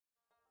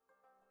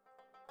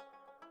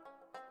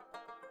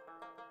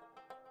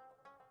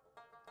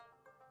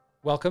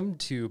Welcome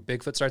to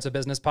Bigfoot Starts a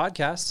Business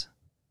podcast.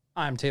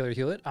 I'm Taylor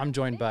Hewlett. I'm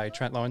joined by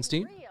Trent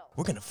Lowenstein.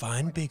 We're going to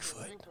find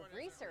Bigfoot. Group of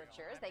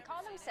researchers, they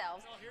call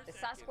themselves the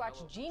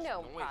Sasquatch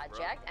Genome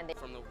Project, and they...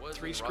 From the woods,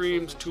 3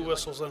 screams, 2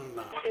 whistles, and a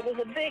knock. It was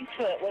a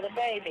Bigfoot with a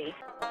baby.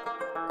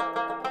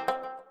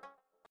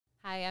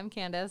 Hi, I'm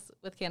Candace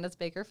with Candace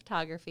Baker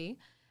Photography,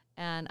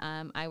 and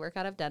I work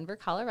out of Denver,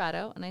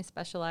 Colorado, and I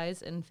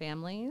specialize in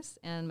families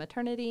and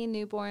maternity,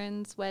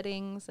 newborns,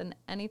 weddings, and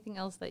anything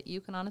else that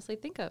you can honestly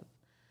think of.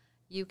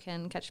 You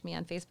can catch me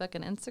on Facebook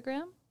and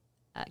Instagram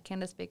at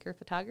Candace Baker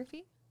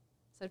Photography.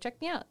 So check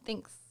me out.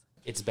 Thanks.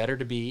 It's better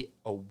to be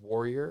a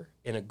warrior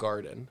in a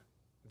garden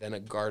than a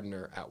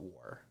gardener at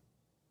war.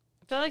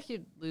 I feel like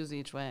you'd lose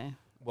each way.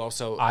 Well,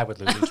 so I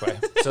would lose each way.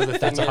 so the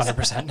thing That's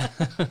is,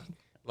 100%.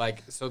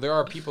 like, so there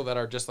are people that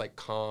are just like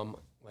calm,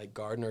 like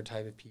gardener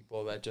type of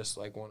people that just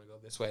like want to go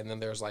this way, and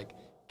then there's like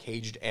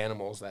caged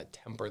animals that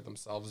temper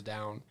themselves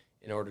down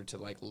in order to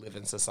like live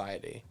in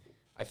society.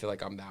 I feel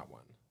like I'm that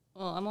one.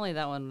 Well, I'm only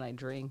that one when I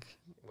drink.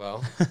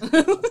 Well,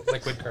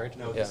 Liquid courage.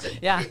 No. yeah,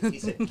 Yeah. He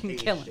said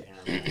caged Kill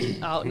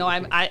animal. Oh, no,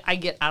 I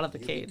get out of the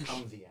You cage.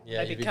 become the animal.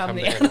 yeah, I you become become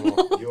the the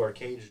animal. You are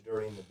caged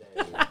during the day.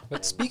 But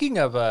and speaking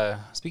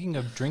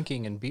of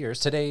drinking and beers,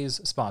 today's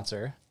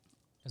sponsor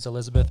is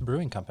Elizabeth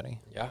Brewing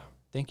Company. Yeah,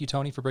 Thank you,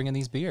 Tony, for bringing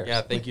these beers.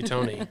 yeah. Thank you,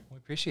 Tony. We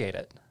appreciate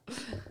it.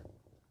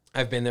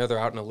 I've been there. They're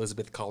out in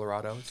Elizabeth,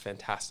 Colorado. It's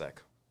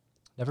fantastic.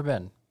 Never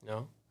been.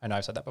 No, I know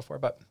I've said that before,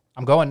 but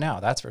I'm going now.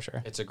 That's for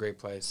sure. it's a great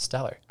place.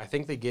 Stellar. I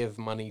think they give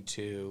money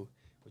to,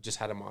 we just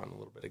had them on a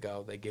little bit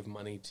ago, they give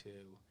money to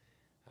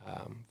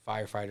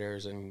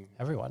firefighters and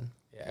Everyone.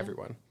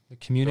 everyone. The They're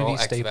community all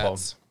staple.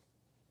 ex-vets.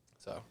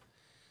 So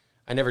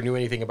I never knew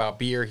anything about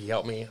beer. He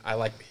helped me. I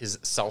like his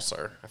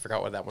seltzer. I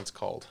forgot what that one's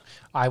called.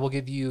 I will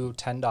give you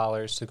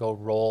 $10 to go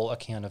roll a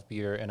can of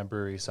beer in a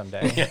brewery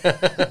someday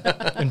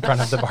in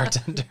front of the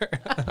bartender.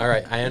 All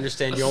right. I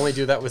understand you only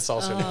do that with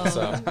seltzer now.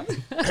 So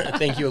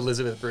thank you,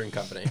 Elizabeth Brewing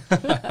Company.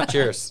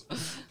 Cheers.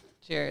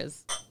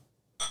 Cheers.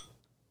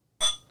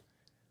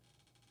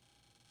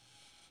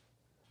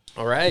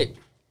 All right.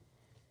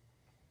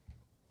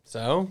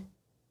 So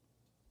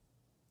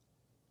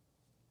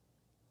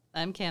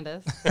I'm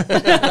Candace.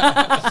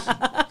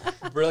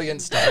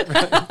 Brilliant start.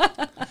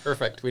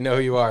 perfect. We know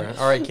who you are.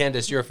 All right,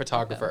 Candace, you're a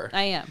photographer.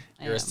 I am.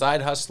 You're a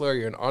side hustler.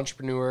 You're an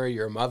entrepreneur.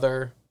 You're a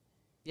mother.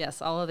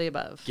 Yes, all of the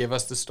above. Give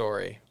us the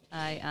story.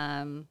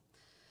 I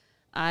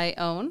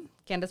own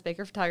Candace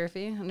Baker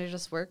Photography, and I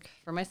just work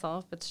for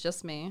myself. It's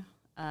just me.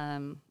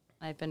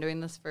 I've been doing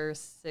this for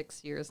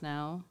 6 years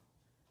now,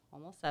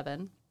 almost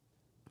 7.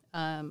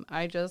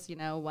 I just,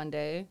 one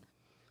day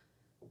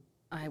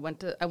I went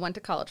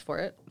to college for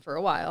it for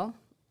a while,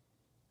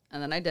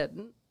 and then I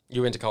didn't.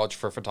 You went to college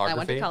for photography? I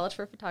went to college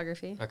for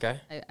photography. Okay.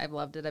 I've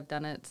loved it. I've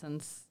done it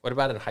since What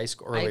about in high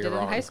school? Earlier I did it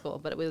on? in high school,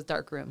 but it was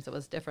dark rooms. It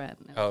was different.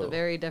 It Oh. was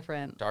very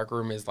different. Dark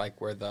room is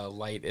like where the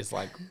light is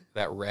like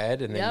that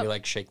red, and then Yep. you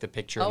like shake the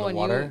picture in Oh, the and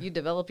water. you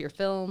develop your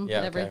film. Yeah,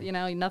 and every,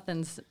 okay.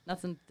 nothing's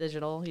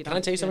digital. Can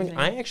I tell you something?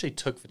 I actually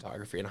took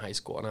photography in high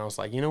school, and I was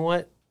like, you know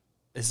what?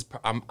 This is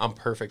I'm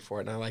perfect for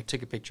it. And I like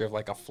took a picture of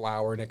like a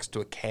flower next to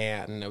a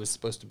can, and it was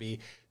supposed to be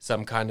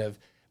some kind of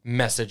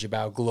message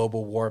about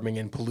global warming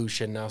and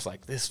pollution. And I was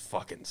like, this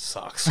fucking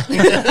sucks.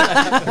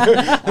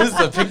 This is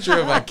a picture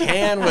of a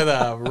can with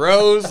a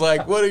rose.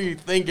 Like, what are you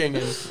thinking?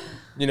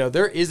 And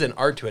there is an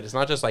art to it. It's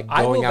not just like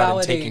I going will out and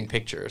validate- taking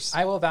pictures.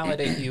 I will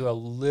validate you a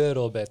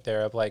little bit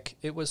there of like,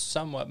 it was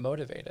somewhat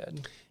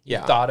motivated. You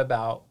Yeah. thought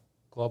about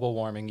global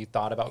warming, you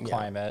thought about Yeah.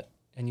 climate,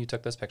 and you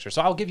took this picture.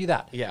 So I'll give you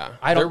that. Yeah,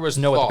 I there don't was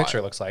know what the thought.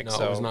 picture looks like. No,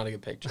 so it was not a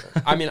good picture.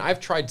 I mean, I've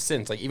tried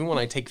since. Like, even when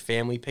I take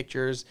family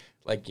pictures,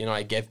 like,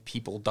 I give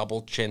people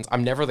double chins.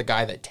 I'm never the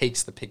guy that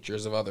takes the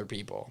pictures of other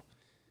people.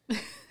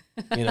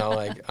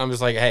 Like, I'm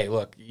just like, hey,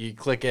 look, you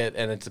click it,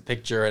 and it's a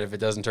picture, and if it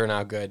doesn't turn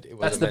out good, it that's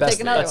wasn't the meant to best.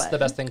 be. another That's way. the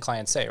best thing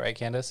clients say, right?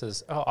 Candace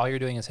is, all you're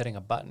doing is hitting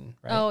a button,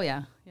 right? Oh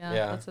yeah.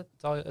 Yeah.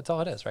 That's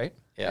all it is, right?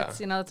 Yeah.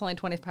 That's only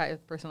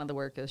 25% of the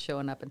work is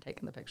showing up and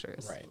taking the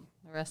pictures. Right.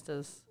 The rest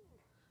is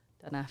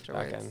done Back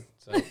afterwards. in.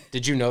 So,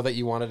 did you know that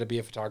you wanted to be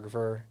a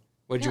photographer?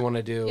 What did you want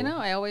to do?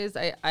 I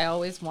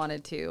always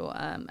wanted to.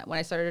 When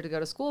I started to go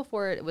to school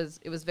for it, it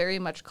was very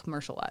much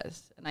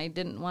commercialized, and I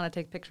didn't want to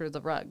take pictures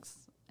of rugs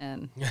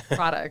and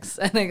products.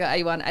 And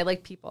I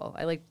like people.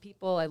 I like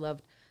people. I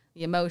loved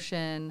the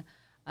emotion.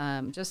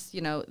 Just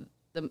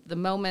the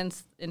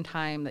moments in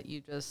time that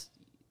you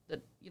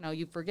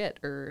forget,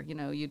 or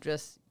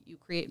you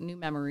create new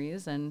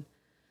memories, and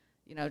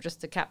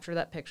just to capture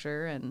that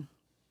picture and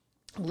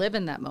live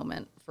in that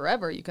moment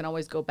forever. You can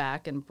always go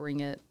back and bring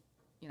it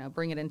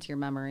into your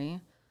memory.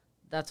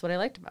 That's what I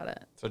liked about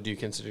it. So, do you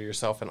consider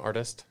yourself an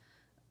artist?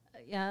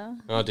 Yeah.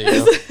 Oh, do you?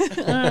 I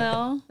don't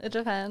know. It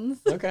depends.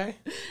 Okay.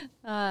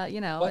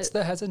 What's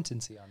the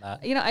hesitancy on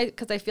that?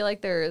 Because I feel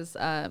like there's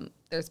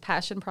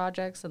passion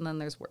projects and then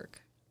there's work.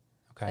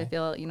 Okay. I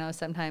feel,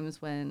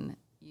 sometimes when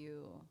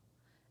you,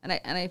 and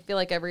I feel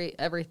like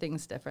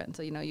everything's different.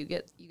 So, you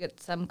get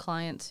some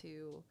clients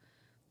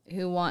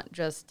who want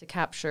just to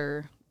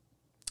capture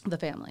the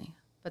family.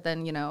 But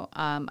then,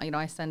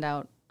 I send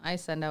out I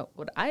send out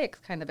what I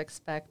kind of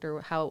expect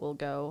or how it will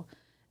go.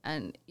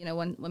 And, you know,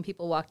 when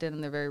people walked in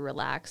and they're very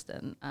relaxed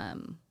and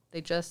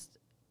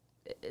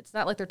it's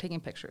not like they're taking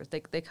pictures.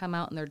 They come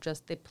out and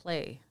they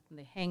play and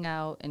they hang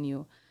out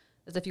and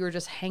as if you were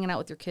just hanging out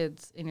with your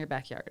kids in your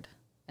backyard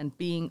and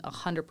being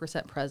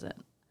 100%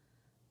 present.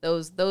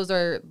 Those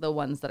are the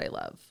ones that I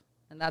love.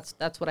 And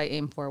that's what I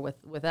aim for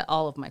with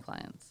all of my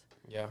clients.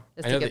 Yeah.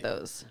 Is to get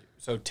those.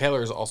 So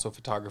Taylor is also a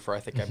photographer. I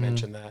think I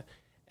mentioned that.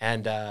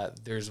 And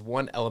there's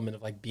one element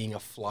of like being a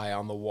fly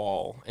on the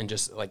wall and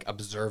just like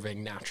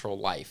observing natural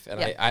life.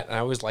 And I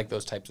always like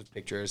those types of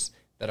pictures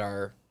that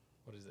are,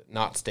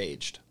 not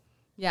staged.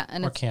 Yeah.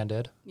 And Or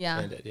candid. Yeah.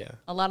 Candid, yeah.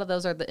 A lot of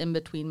those are the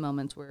in-between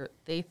moments where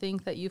they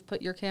think that you've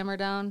put your camera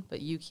down, but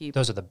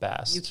Those are the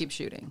best. you keep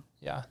shooting.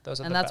 Yeah,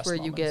 those are And the that's best where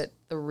you moments. get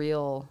the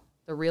real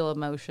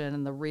emotion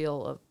and the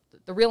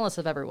realness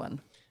of everyone.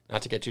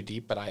 Not to get too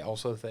deep, but I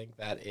also think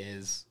that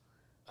is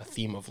a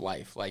theme of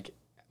life. Like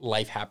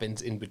life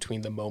happens in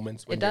between the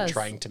moments when It you're does.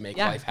 trying to make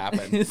Yeah. life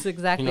happen. It's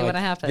exactly what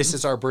like, happens. This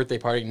is our birthday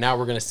party. Now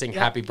we're going to sing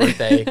happy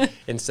birthday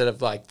instead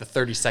of like the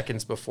 30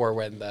 seconds before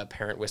when the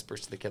parent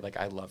whispers to the kid, like,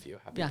 I love you.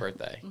 Happy Yeah.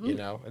 birthday. You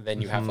know, and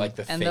then you have like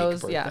the and fake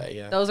those, birthday.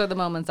 Yeah. those are the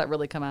moments that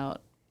really come out,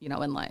 you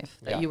know, in life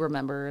that Yeah. you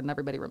remember and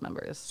everybody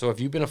remembers. So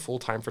have you been a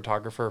full-time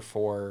photographer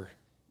for...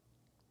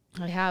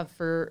 I have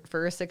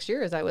for 6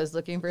 years. I was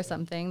looking for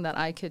something that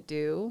I could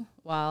do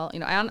while, you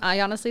know,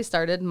 I honestly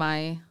started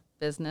my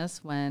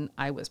business when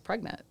I was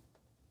pregnant.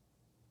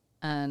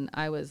 And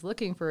I was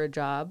looking for a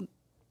job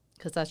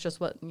because that's just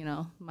what, you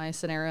know, my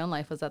scenario in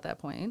life was at that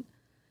point.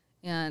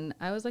 And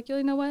I was like,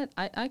 you know what?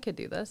 I could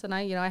do this. And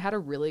I had a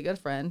really good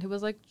friend who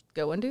was like,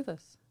 go and do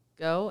this.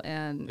 Go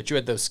and... But you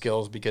had those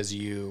skills because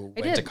you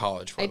went to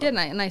college for I them.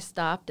 did. And I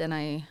stopped. And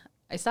I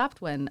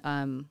stopped when,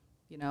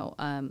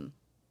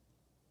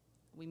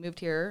 we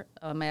moved here.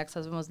 My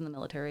ex-husband was in the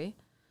military.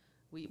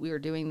 We were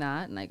doing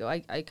that. And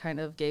I kind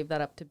of gave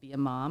that up to be a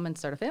mom and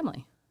start a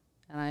family.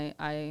 And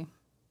I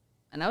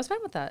was fine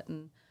with that.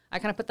 And I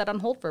kind of put that on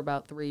hold for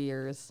about 3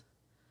 years.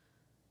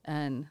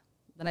 And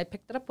then I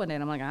picked it up one day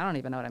and I'm like, I don't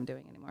even know what I'm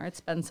doing anymore.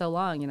 It's been so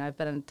long. You know, I've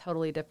been in a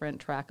totally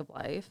different track of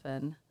life.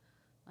 And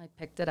I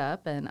picked it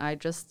up and I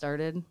just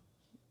started,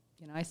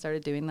 you know, I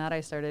started doing that.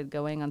 I started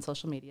going on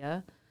social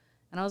media.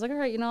 And I was like, all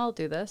right, you know, I'll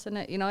do this. And,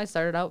 I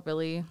started out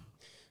really...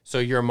 So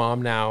you're a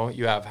mom now.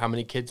 You have how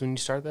many kids when you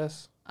started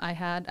this? I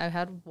had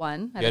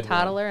one. I You had had a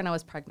toddler and I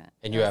was pregnant.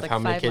 And you I have was how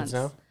many 5 kids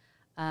months.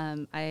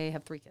 now? I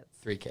have 3 kids.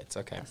 3 kids,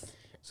 okay.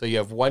 So you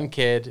have 1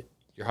 kid,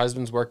 your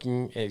husband's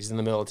working, he's in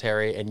the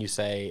military, and you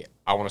say,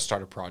 I want to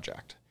start a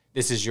project.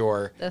 This is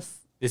your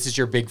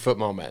Bigfoot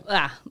moment.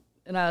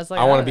 And I was like,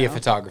 I want to don't be a know.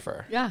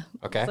 photographer. Yeah.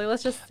 Okay. So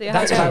let's just see how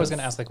That's it what I goes. was going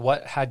to ask. Like,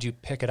 what had you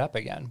pick it up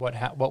again?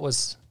 What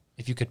was,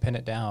 if you could pin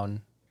it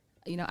down?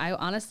 You know, I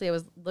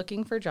was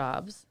looking for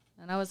jobs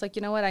and I was like,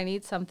 you know what? I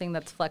need something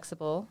that's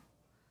flexible,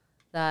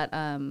 that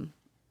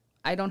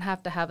I don't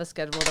have to have a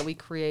schedule that we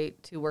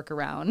create to work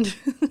around.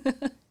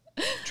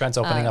 Trent's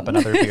opening up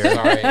another beer.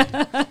 Sorry.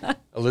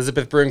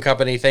 Elizabeth Brewing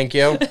Company, thank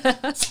you.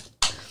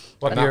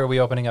 What beer are we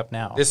opening up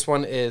now? This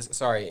one is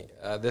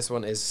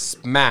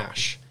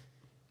Smash.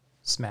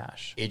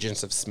 Smash.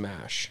 Agents of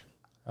Smash.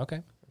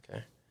 Okay.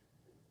 Okay.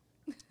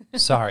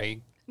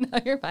 Sorry. No,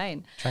 you're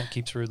fine. Trent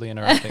keeps rudely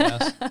interrupting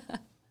us.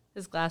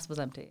 His glass was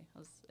empty. It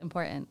was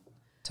important.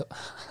 To-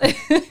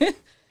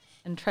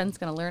 And Trent's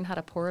going to learn how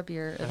to pour a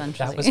beer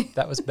eventually.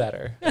 That was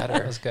better.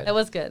 That was good. That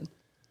was good.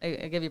 I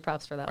give you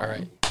props for that All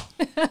one.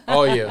 right.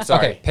 Oh, you.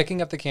 Sorry. Okay,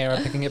 picking up the camera,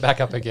 picking it back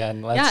up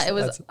again. Yeah, it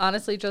was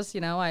honestly just,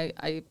 you know,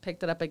 I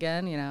picked it up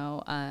again, you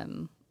know,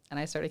 and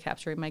I started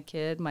capturing my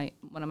kid.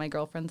 One of my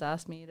girlfriends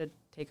asked me to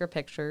take her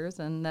pictures,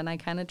 and then I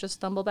kind of just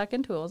stumbled back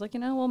into it. I was like, you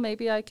know, well,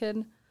 maybe I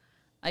can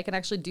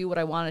actually do what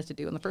I wanted to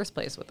do in the first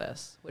place with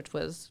this, which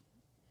was,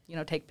 you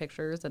know, take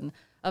pictures and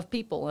of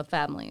people, of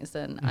families.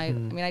 And I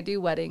mean, I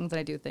do weddings and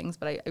I do things,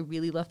 but I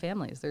really love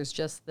families. There's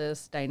just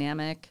this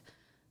dynamic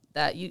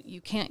that you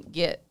can't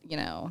get, you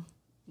know,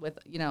 with,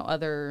 you know,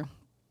 other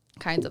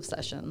kinds of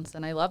sessions.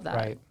 And I love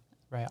that.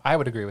 Right. I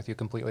would agree with you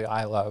completely.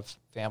 I love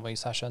family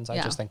sessions. I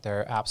Yeah. just think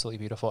they're absolutely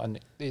beautiful and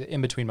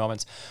in between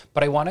moments.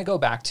 But I want to go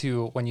back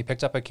to when you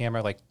picked up a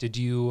camera, like, did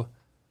you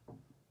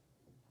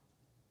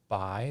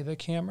buy the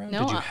camera? No,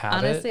 Did you have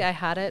honestly, it? I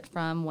had it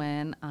from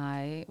when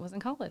I was in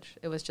college.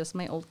 It was just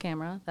my old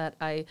camera that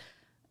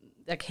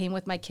came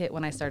with my kit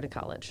when I started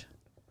college.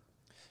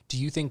 Do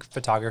you think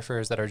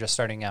photographers that are just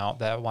starting out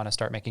that want to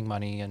start making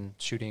money and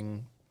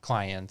shooting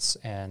clients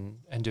and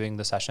doing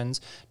the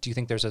sessions, do you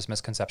think there's this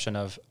misconception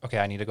of, okay,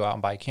 I need to go out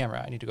and buy a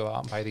camera. I need to go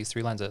out and buy these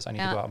 3 lenses. I need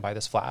to go out and buy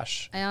this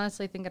flash. I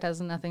honestly think it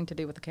has nothing to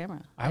do with the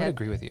camera. I would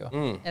agree with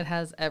you. It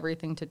has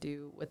everything to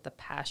do with the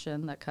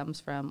passion that comes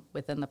from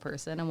within the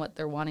person and what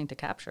they're wanting to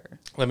capture.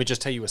 Let me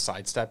just tell you a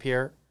sidestep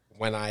here.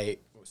 When I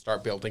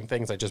start building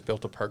things, I just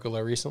built a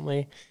pergola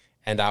recently,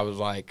 and I was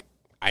like,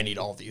 I need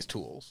all these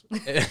tools. Job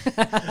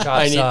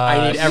I need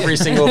site. every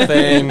single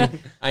thing.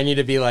 I need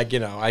to be like,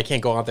 I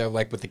can't go out there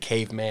like with the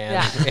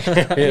caveman,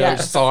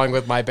 sawing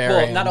with my bare Well,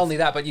 hands. not only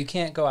that, but you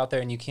can't go out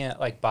there and you can't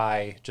like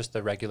buy just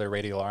the regular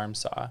radial arm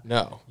saw.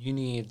 No. You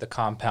need the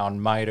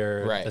compound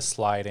miter, Right. the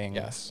sliding.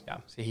 Yes. Yeah.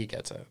 See, he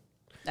gets it.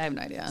 I have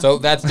no idea. So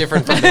that's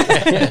different from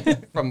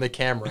the, from the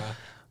camera.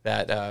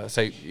 That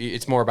so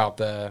it's more about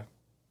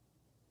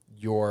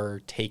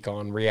your take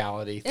on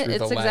reality through the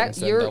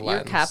lens. And the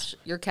lens.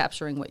 You're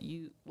capturing what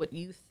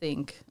you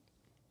think,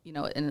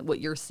 and what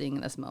you're seeing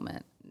in this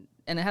moment,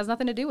 and it has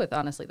nothing to do with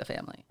honestly the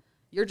family.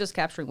 You're just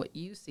capturing what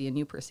you see and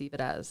you perceive it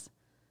as,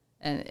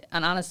 and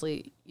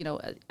honestly,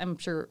 I'm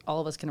sure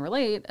all of us can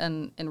relate.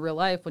 And in real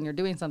life, when you're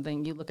doing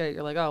something, you look at it,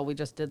 you're like, oh, we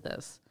just did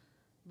this.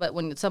 But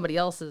when somebody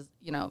else is,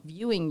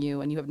 viewing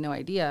you and you have no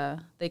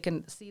idea, they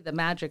can see the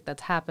magic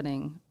that's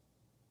happening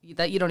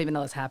that you don't even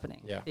know is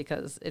happening. Yeah.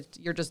 Because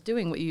you're just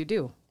doing what you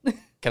do.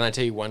 Can I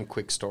tell you one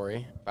quick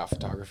story about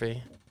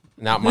photography?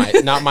 Not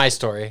my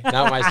story.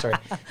 Not my story.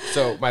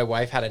 So my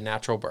wife had a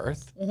natural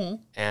birth,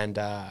 and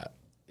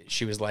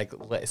she was like,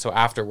 so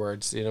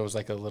afterwards, it was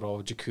like a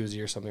little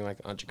jacuzzi or something,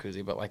 like not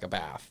jacuzzi, but like a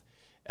bath,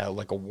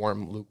 like a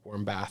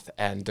lukewarm bath.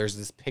 And there's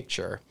this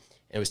picture.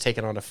 It was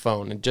taken on a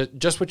phone, and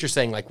just what you're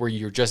saying, like where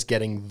you're just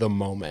getting the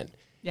moment.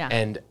 Yeah.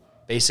 And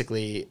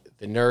basically,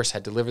 the nurse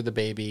had delivered the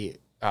baby.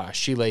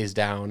 She lays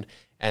down,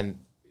 and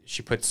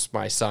she puts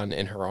my son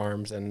in her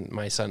arms, and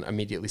my son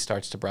immediately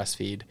starts to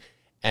breastfeed.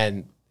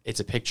 And it's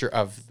a picture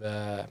of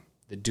the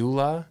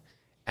doula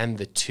and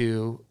the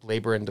two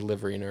labor and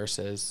delivery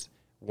nurses.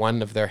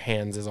 One of their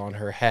hands is on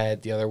her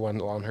head, the other one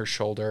on her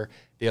shoulder,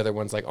 the other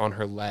one's like on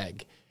her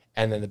leg.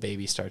 And then the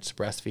baby starts to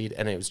breastfeed,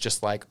 and it was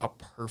just like a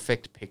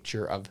perfect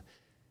picture of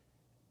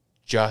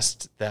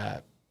just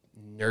the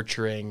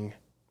nurturing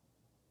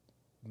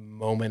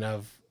moment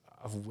of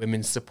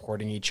women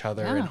supporting each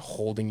other and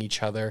holding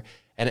each other.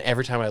 And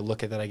every time I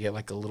look at that, I get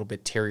like a little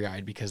bit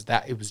teary-eyed, because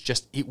it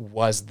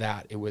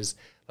was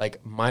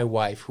like my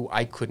wife, who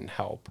I couldn't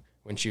help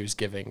when she was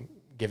giving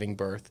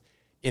birth,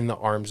 in the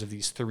arms of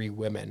these three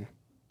women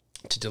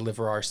to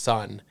deliver our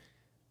son.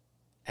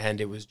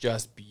 And it was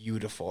just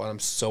beautiful. And I'm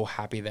so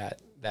happy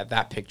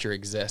that picture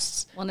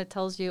exists. Well, and it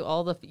tells you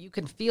you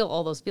can feel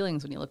all those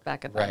feelings when you look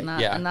back at that.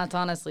 Right, And that's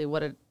honestly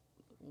what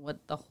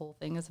the whole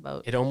thing is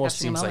about. It almost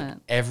capturing a seems like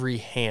moment. every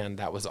hand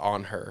that was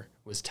on her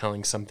was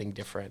telling something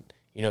different.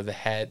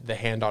 The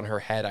hand on her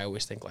head, I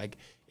always think like,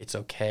 it's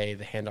okay.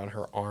 The hand on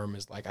her arm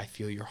is like, I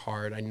feel your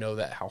heart. I know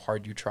how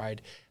hard you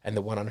tried. And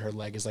the one on her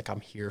leg is like,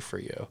 I'm here for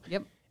you.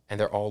 Yep. And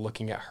they're all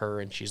looking at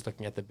her, and she's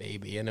looking at the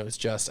baby. And it was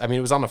just,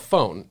 it was on a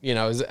phone,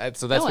 so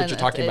that's what you're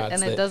talking about.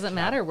 And it doesn't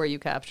matter where you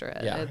capture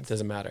it. Yeah, It's it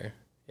doesn't matter.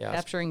 Yeah.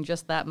 capturing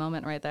just that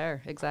moment right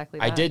there. Exactly.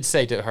 I that. did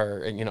say to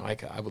her, and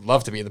I would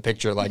love to be in the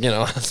picture, like,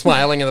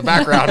 smiling in the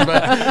background,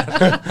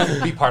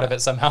 but Be part of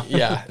it somehow.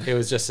 yeah, it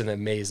was just an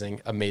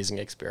amazing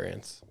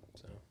experience.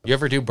 So, you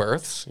ever do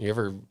births?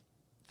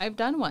 I've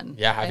done one.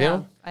 Yeah, have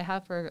you? I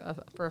have for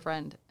a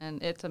friend,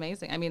 and it's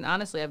amazing. I mean,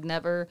 honestly, I've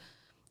never,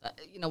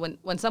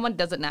 when someone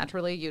does it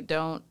naturally, you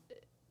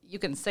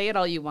can say it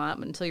all you want,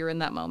 but until you're in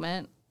that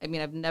moment. I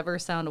mean, I've never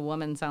sound a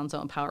woman sound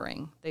so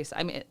empowering.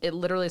 It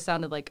literally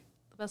sounded like,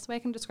 the best way I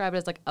can describe it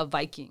is like a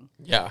Viking.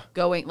 Yeah.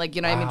 Going, like,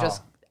 I mean, Wow.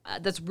 just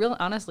that's real.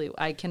 Honestly,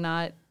 I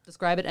cannot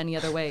describe it any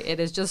other way. It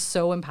is just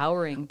so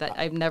empowering that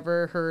I've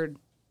never heard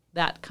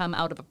that come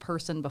out of a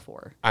person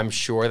before. I'm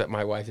sure that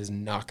my wife is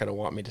not going to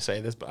want me to say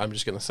this, but I'm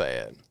just going to say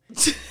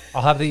it.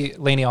 I'll have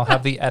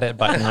the edit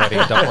button ready.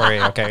 Don't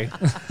worry. Okay.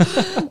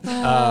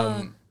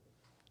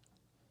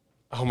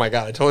 Oh my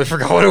God, I totally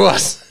forgot what it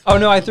was. Oh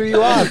no, I threw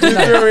you off. You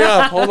threw me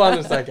up. Hold on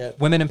a second.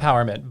 Women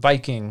empowerment,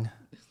 Viking.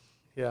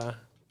 Yeah.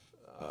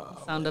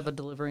 Sound of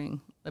delivering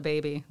a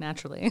baby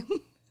naturally.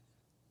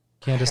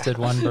 Candace did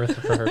one birth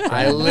for her I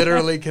friend.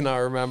 literally cannot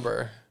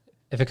remember.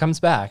 If it comes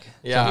back,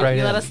 Yeah. jump right You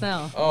in. let us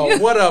know. Oh,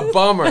 what a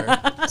bummer.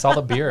 It's all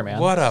the beer, man.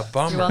 What a You're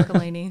bummer. welcome,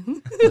 Lainey.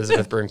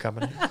 Elizabeth Brewing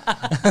Company.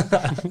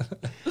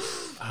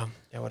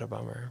 Yeah, what a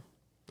bummer.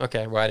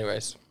 Okay, well,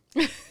 anyways.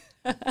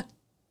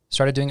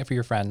 Started doing it for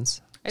your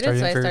friends. I did.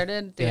 So I it for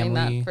started doing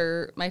family. that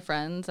for my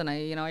friends, and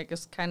I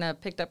just kind of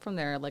picked up from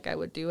there. Like I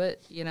would do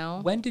it,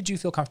 When did you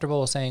feel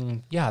comfortable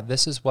saying, "Yeah,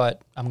 this is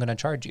what I'm going to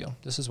charge you.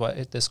 This is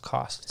what this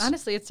costs"?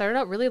 Honestly, it started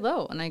out really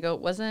low, and I go,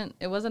 it wasn't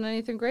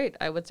anything great.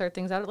 I would start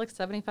things out at like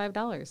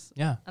 $75.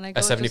 Yeah. And I go,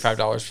 At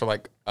 $75 for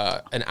like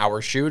an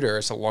hour shoot,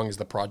 or so long as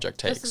the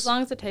project takes? just as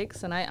long as it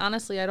takes. And I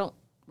honestly, I don't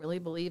really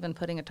believe in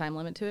putting a time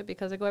limit to it,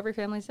 because I go, every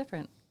family's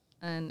different,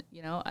 and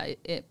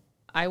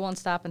I won't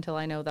stop until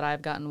I know that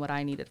I've gotten what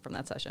I needed from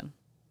that session.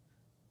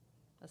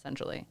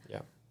 Essentially. Yeah.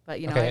 But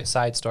Okay,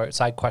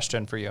 side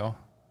question for you.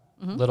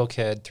 Little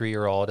kid,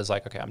 3-year-old is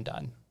like, okay, I'm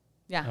done.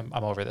 yeah.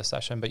 I'm over this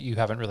session, but you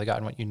haven't really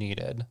gotten what you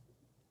needed.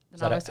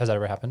 And I was- Has that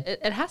ever happened?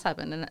 It has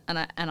happened, and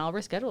I'll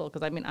reschedule,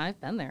 because I've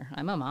been there.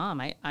 I'm a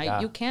mom.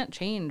 You can't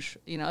change.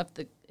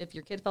 If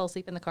your kid fell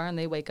asleep in the car and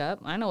they wake up,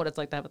 I know what it's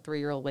like to have a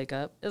 3-year-old wake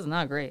up. It's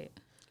not great.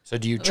 So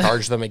do you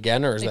charge them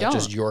again, or is that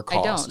just your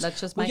cost? I don't. That's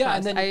just my Well, yeah,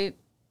 cost. and then-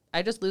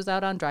 I just lose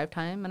out on drive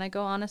time, and I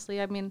go, honestly,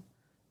 I mean,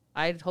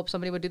 I'd hope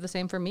somebody would do the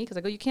same for me because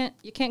I go, you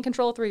can't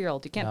control a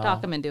 3-year-old. You can't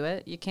talk them into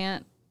it. You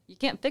can't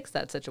fix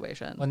that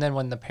situation. And then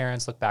when the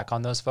parents look back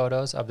on those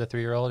photos of the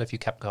 3-year-old, if you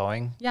kept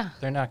going,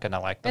 they're not going to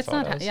like the it's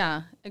photos.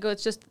 not. I go,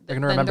 it's just They're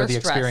going to remember the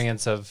stressed.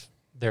 experience of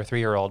their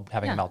 3-year-old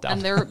having a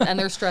meltdown. and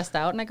they're stressed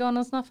out, and I go, and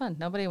it's not fun.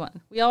 Nobody wants.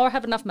 We all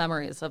have enough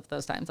memories of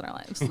those times in our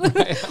lives.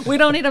 We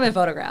don't need them in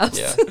photographs.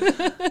 Yeah.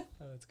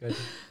 That's good.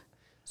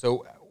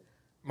 So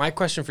my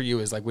question for you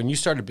is like when you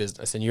start a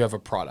business and you have a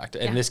product,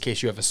 in this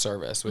case you have a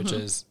service, which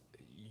is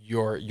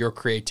your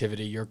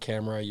creativity, your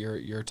camera,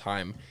 your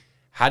time.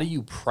 How do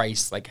you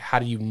price? Like, how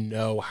do you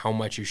know how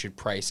much you should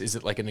price? Is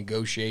it like a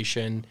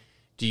negotiation?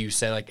 Do you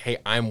say like, hey,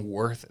 I'm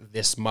worth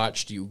this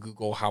much? Do you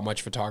Google how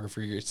much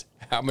photographers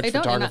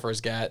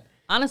get?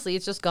 Honestly,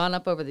 it's just gone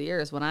up over the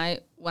years. When I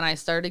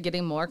started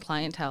getting more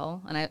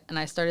clientele and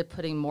I started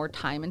putting more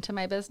time into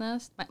my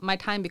business, my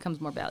time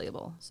becomes more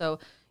valuable. So,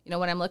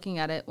 when I'm looking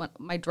at it, when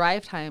my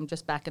drive time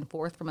just back and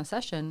forth from a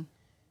session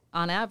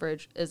on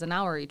average is an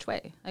hour each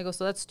way. I go,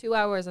 so that's 2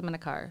 hours I'm in a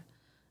car.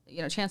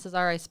 Chances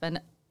are I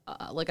spend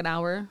like an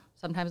hour,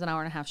 sometimes an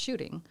hour and a half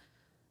shooting.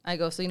 I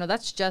go, so,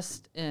 that's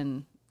just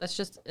in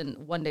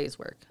one day's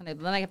work. And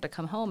then I have to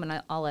come home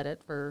and I'll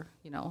edit for,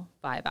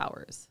 5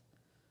 hours.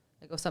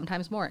 I go,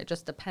 sometimes more. It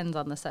just depends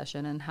on the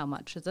session and how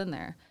much is in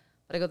there.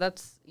 But I go,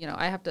 that's,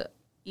 I have to,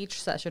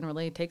 each session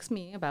really takes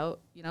me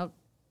about,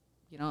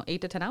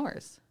 8 to 10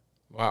 hours.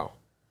 Wow.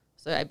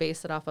 So I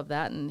base it off of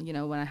that. And,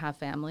 when I have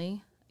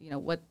family,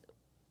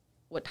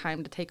 what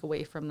time to take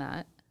away from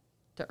that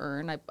to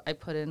earn, I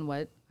put in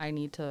what I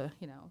need to,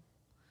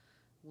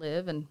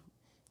 live. And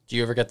do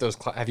you ever get those?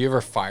 Have you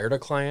ever fired a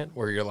client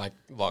where you're like,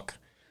 look,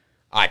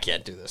 I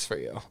can't do this for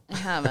you? I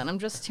haven't. I'm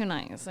just too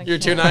nice. You're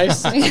too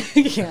nice? I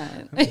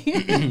can't.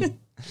 Right.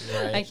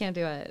 I can't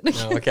do it.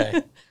 No,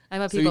 okay.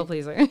 I'm a people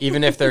pleaser.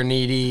 Even if they're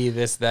needy,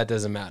 that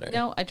doesn't matter.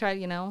 No, I try,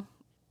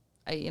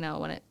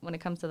 when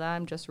it comes to that,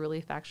 I'm just really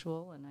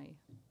factual and I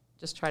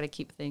just try to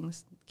keep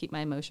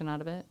my emotion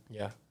out of it.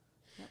 Yeah.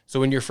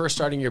 So when you're first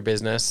starting your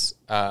business,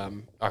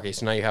 okay,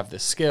 so now you have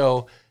this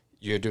skill,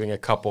 you're doing a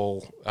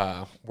couple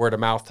word of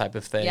mouth type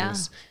of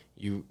things.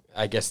 Yeah.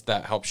 I guess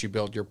that helps you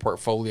build your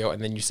portfolio.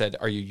 And then you said,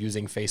 are you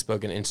using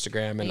Facebook and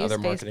Instagram and other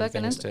marketing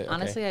things too?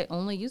 Honestly, I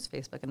only use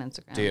Facebook and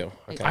Instagram. Do you?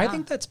 Okay. I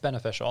think that's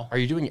beneficial. Are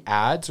you doing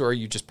ads or are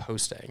you just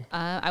posting?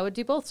 I would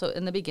do both. So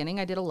in the beginning,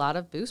 I did a lot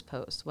of boost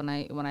posts. When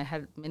I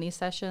had mini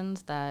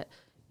sessions that,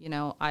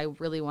 I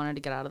really wanted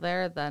to get out of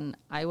there, then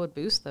I would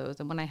boost those.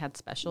 And when I had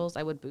specials,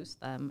 I would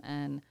boost them.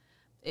 And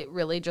it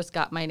really just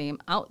got my name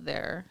out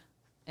there.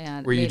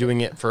 And were you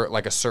doing it for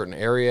like a certain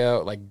area,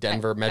 like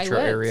Denver metro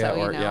area, so,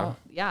 or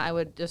I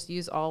would just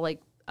use all like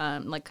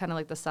kind of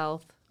like the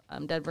South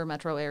Denver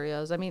metro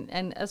areas. I mean,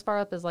 and as far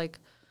up as like,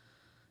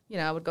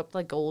 I would go up to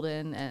like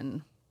Golden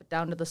and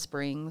down to the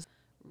Springs.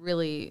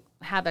 Really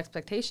have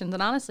expectations,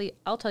 and honestly,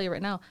 I'll tell you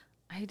right now,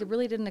 I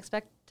really didn't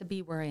expect to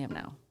be where I am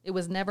now. It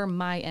was never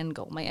my end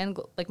goal.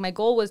 My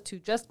goal was to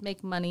just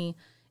make money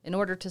in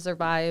order to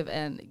survive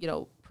and,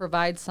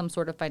 provide some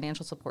sort of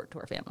financial support to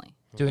our family.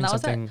 Doing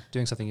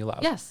something you love.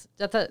 Yes,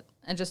 that's it.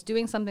 And just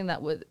doing something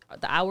that the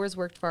hours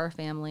worked for our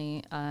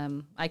family.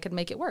 I could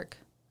make it work,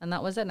 and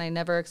that was it. And I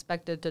never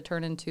expected to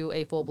turn into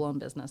a full blown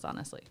business.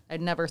 Honestly, I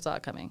never saw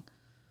it coming.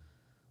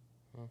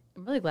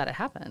 I'm really glad it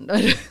happened.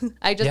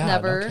 I just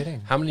never. No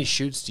kidding. How many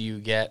shoots do you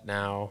get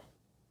now?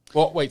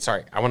 Well, wait,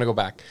 sorry. I want to go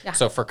back. Yeah.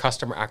 So for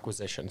customer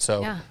acquisition,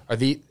 are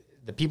the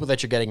people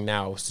that you're getting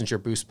now, since you're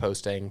boost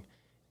posting,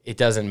 it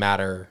doesn't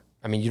matter.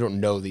 I mean, you don't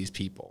know these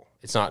people.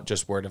 It's not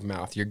just word of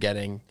mouth. You're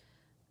getting.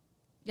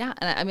 Yeah.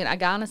 And I mean, I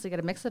honestly get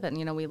a mix of it.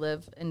 And, we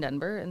live in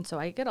Denver. And so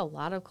I get a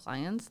lot of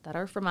clients that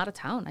are from out of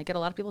town. I get a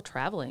lot of people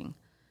traveling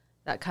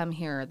that come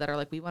here that are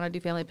like, we want to do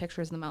family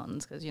pictures in the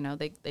mountains because,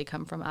 they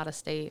come from out of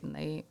state and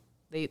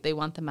they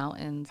want the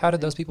mountains. How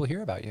did those people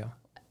hear about you?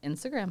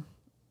 Instagram.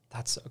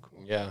 That's so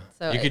cool. Yeah.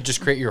 So you could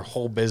just create your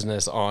whole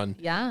business on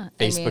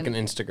Facebook and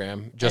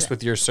Instagram, just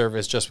with your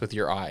service, just with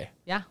your eye.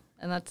 Yeah.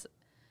 And that's,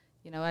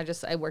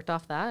 I worked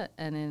off that.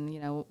 And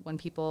then, when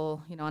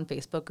people, on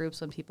Facebook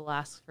groups, when people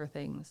ask for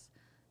things,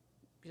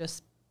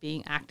 just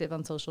being active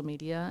on social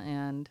media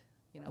and,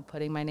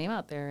 putting my name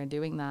out there and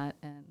doing that.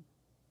 And,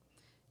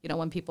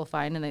 when people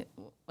find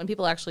when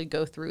people actually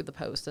go through the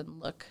post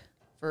and look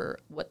for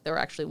what they're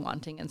actually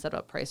wanting instead of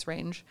a price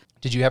range.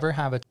 Did you ever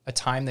have a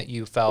time that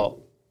you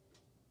felt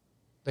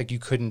like you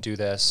couldn't do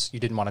this? You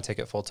didn't want to take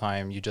it full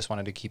time. You just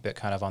wanted to keep it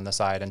kind of on the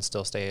side and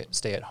still stay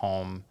at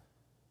home.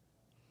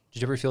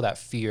 Did you ever feel that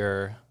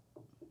fear?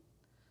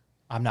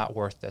 I'm not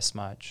worth this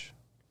much.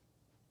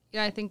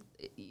 I think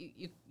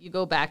you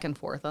go back and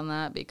forth on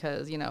that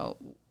because,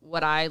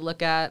 what I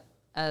look at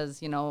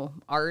as,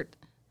 art,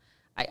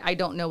 I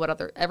don't know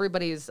what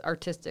everybody's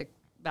artistic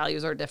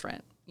values are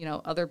different.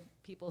 Other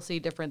people see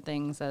different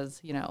things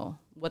as,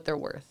 what they're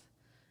worth.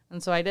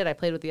 And so I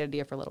played with the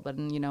idea for a little bit.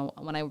 And,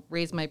 when I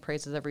raise my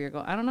prices every year,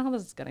 I don't know how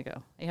this is going to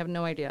go. I have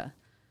no idea.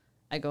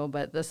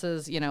 But this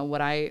is,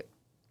 what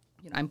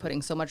I'm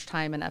putting so much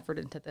time and effort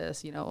into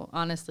this,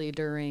 honestly,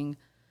 during,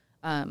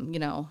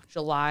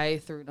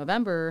 July through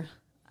November,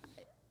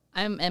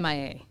 I'm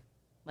MIA.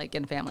 like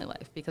in family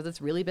life, because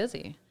it's really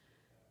busy.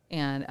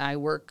 And I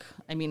work,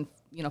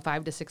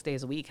 5 to 6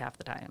 days a week half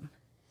the time.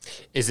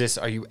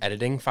 Are you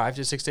editing 5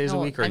 to 6 days a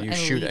week, or are you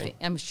shooting? Leaving.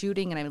 I'm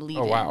shooting and I'm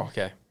leaving. Oh, wow.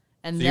 Okay.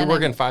 And So then you're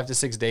working 5 to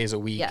 6 days a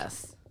week.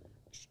 Yes.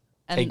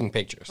 Taking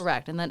pictures.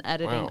 Correct. And then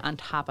editing on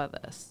top of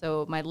this.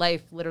 So my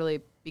life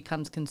literally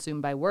becomes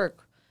consumed by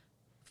work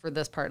for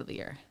this part of the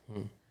year.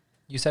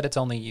 You said it's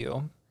only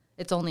you.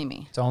 It's only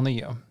me. It's only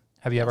you.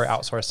 Have you ever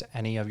outsourced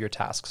any of your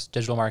tasks?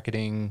 Digital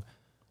marketing,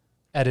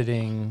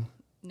 editing?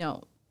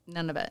 No,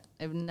 none of it.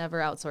 I've never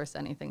outsourced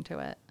anything to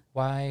it.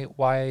 Why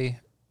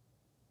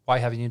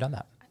haven't you done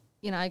that?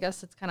 I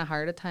guess it's kind of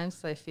hard at times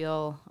because I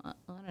feel, I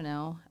don't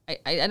know.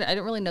 I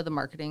don't really know the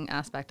marketing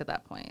aspect at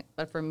that point.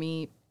 But for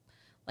me,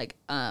 like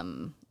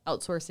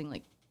outsourcing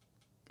like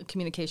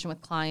communication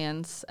with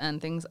clients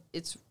and things,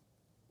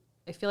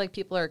 I feel like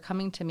people are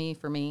coming to me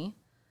for me,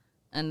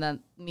 and that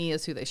me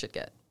is who they should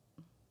get.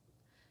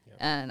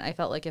 And I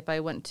felt like if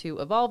I went to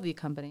Evolve the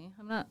company,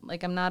 I'm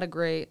not a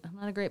great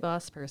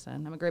boss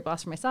person. I'm a great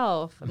boss for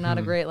myself. I'm not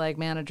a great like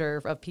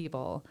manager of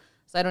people.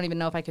 So I don't even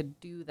know if I could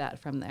do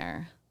that from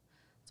there.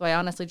 So I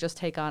honestly just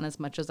take on as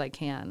much as I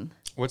can.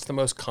 What's the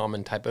most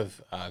common type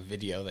of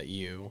photo that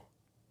you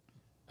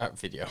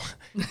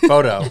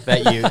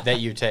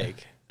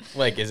take?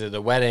 Like, is it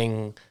a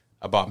wedding,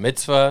 a bat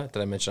mitzvah?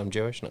 Did I mention I'm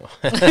Jewish? No.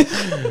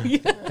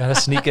 Gotta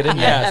sneak it in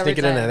there. Yeah, sneak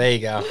it in there. There you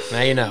go.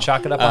 Now you know.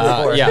 Chalk it up on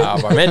the board. Yeah,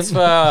 a bar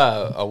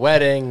mitzvah, a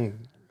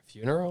wedding,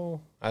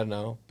 funeral. I don't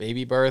know,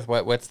 baby birth.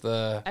 What's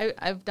the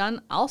I've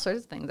done all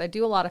sorts of things. I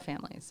do a lot of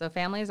families, so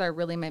families are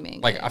really my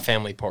main. like game. a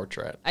family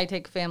portrait? I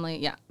take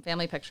family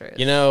pictures.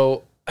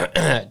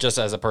 Just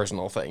as a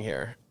personal thing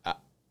here,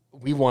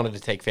 we wanted to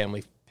take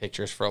family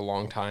pictures for a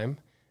long time,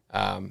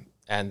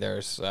 and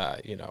there's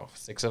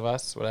 6 of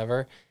us,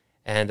 whatever.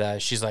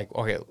 And she's like,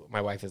 okay,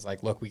 my wife is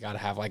like, look, we got to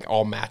have like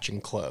all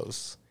matching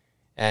clothes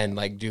and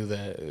like do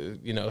the,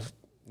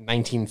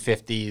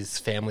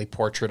 1950s family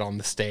portrait on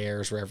the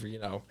stairs, wherever,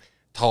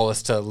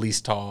 tallest to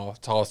least tall,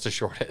 tallest to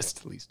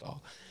shortest, least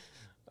tall.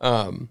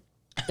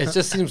 It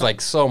just seems like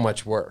so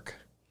much work.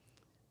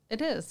 It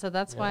is. So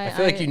that's why I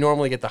feel like you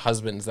normally get the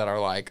husbands that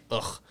are like,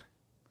 ugh,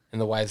 and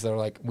the wives that are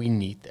like, we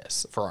need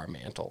this for our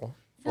mantle,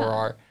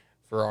 for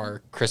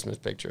our Christmas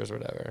pictures or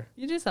whatever.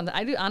 You do something.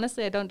 I do.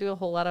 Honestly, I don't do a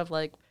whole lot of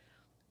like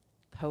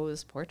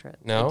pose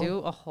portraits. No? I do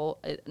a whole,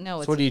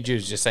 no. So what do you do?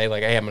 Just say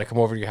like, hey, I'm going to come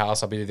over to your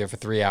house. I'll be there for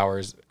 3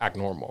 hours. Act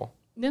normal.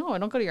 No, I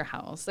don't go to your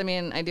house. I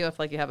mean, I do if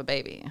like you have a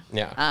baby.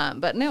 Yeah.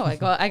 But no, I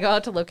go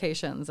out to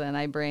locations and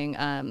I bring,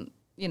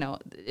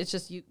 it's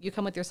just you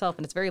come with yourself,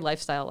 and it's very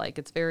lifestyle like.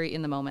 It's very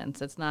in the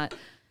moments. It's not,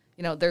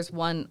 there's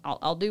one.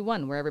 I'll do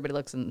one where everybody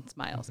looks and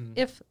smiles,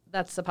 if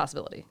that's a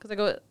possibility.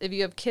 Because if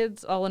you have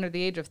kids all under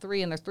the age of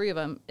 3 and there's 3 of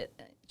them,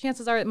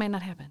 chances are it might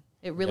not happen.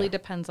 It really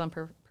depends on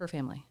per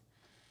family.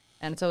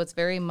 And so it's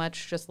very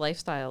much just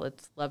lifestyle.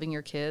 It's loving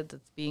your kids.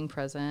 It's being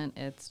present.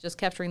 It's just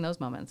capturing those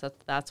moments.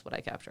 That's what I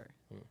capture.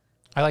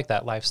 I like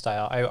that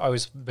lifestyle. I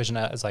always vision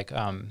it as like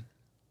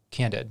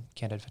candid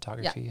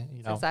photography. Yeah,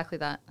 You know, it's exactly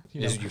that.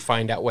 Is you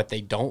find out what they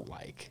don't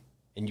like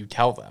and you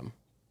tell them,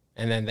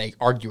 and then they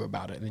argue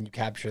about it, and then you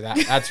capture that.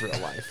 That's real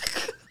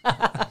life.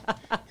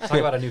 talk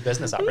about a new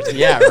business opportunity.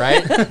 Yeah,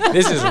 right?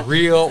 This is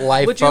real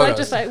life Would you photos.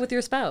 like to fight with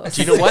your spouse?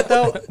 Do you know what,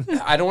 though?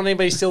 I don't want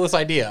anybody to steal this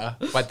idea,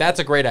 but that's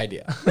a great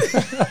idea.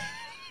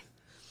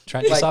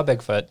 Trent just saw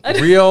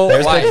Bigfoot. Real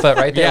There's life. Bigfoot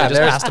right there. Yeah, We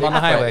just there's passed him on the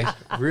Bigfoot. highway.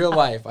 Real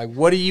life. Like,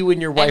 what do you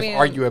and your wife mean-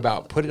 argue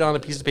about? Put it on a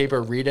piece of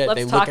paper, read it. Let's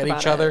They look talk at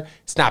about each other. it.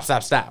 Snap,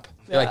 snap, snap.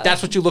 They're like,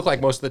 that's what you look like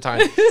most of the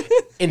time.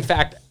 In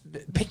fact,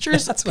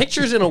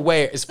 pictures in a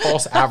way is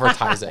false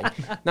advertising.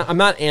 Now, I'm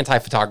not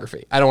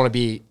anti-photography. I don't want to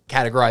be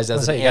categorized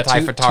as an you got two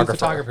anti-photographer.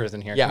 photographers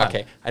in here. Yeah, Come on.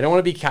 okay. I don't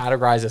want to be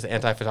categorized as an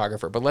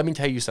anti-photographer, but let me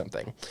tell you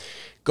something.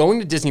 Going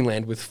to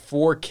Disneyland with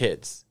 4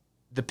 kids,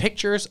 the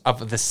pictures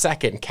of the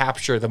second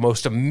capture the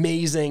most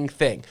amazing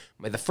thing.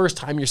 Like the first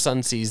time your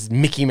son sees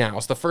Mickey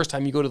Mouse, the first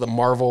time you go to the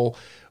Marvel,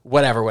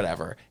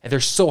 whatever, and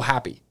they're so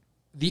happy.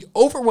 The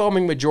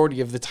overwhelming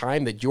majority of the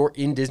time that you're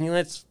in Disneyland,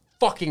 it's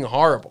fucking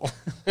horrible.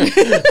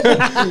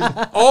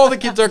 All the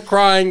kids are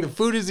crying. The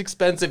food is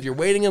expensive. You're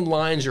waiting in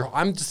lines.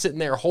 I'm just sitting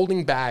there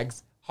holding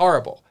bags.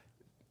 Horrible.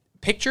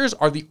 Pictures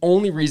are the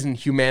only reason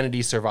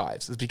humanity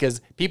survives. Is because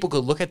people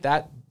could look at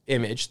that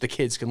image, the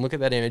kids can look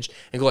at that image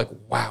and go like,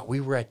 wow, we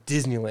were at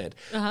Disneyland.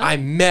 I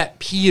met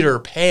Peter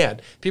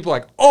Pan. People are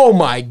like, oh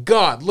my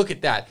God, look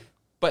at that.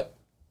 But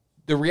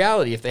the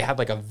reality, if they had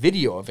like a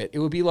video of it, it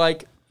would be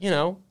like,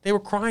 they were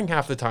crying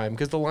half the time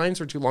because the lines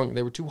were too long.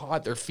 They were too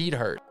hot. Their feet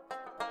hurt.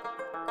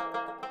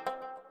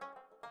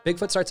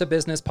 Bigfoot Starts a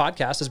Business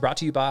podcast is brought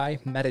to you by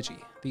Metigy,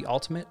 the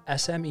ultimate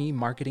SME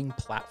marketing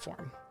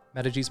platform.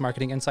 Metigy's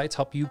marketing insights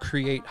help you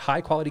create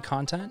high-quality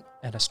content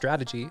and a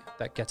strategy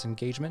that gets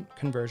engagement,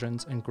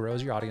 conversions, and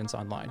grows your audience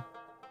online,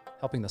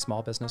 helping the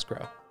small business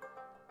grow.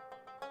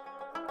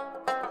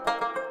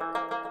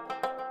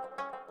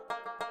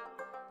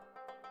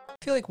 I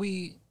feel like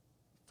we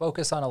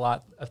focus on a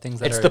lot of things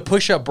that It's are... the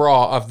push-up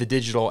bra of the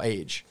digital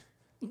age.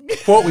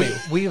 Quote me.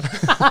 We've...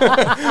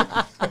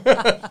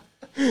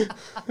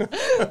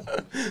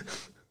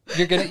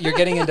 you're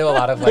getting into a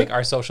lot of like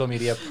our social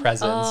media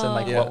presence and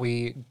like Yeah. what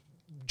we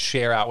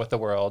share out with the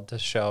world to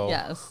show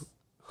Yes.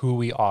 who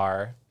we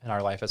are and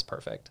our life is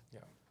perfect. Yeah.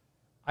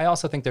 I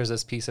also think there's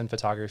this piece in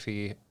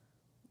photography,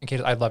 in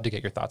case I'd love to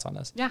get your thoughts on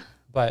this. Yeah.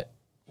 But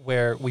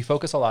where we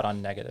focus a lot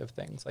on negative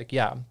things. Like,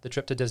 yeah, the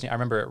trip to Disney, I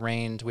remember it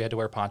rained, we had to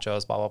wear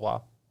ponchos, blah, blah,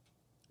 blah.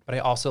 But I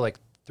also like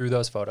through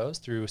those photos,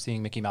 through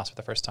seeing Mickey Mouse for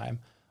the first time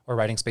or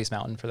riding Space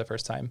Mountain for the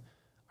first time,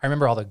 I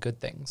remember all the good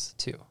things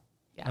too.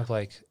 Yeah. Of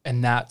like,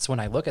 and that's when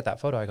I look at that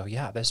photo, I go,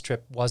 yeah, this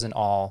trip wasn't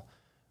all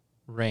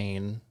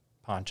rain,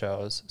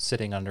 ponchos,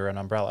 sitting under an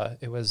umbrella.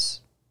 It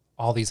was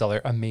all these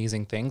other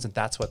amazing things. And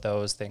that's what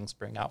those things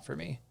bring out for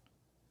me.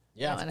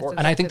 Yeah, No, of and it's course.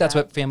 And I think that's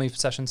that. what family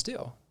sessions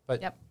do.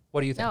 But Yep.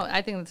 what do you think? No,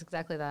 I think that's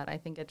exactly that. I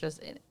think it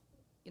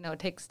it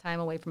takes time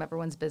away from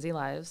everyone's busy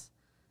lives.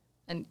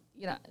 And,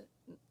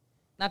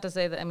 not to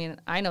say that, I mean,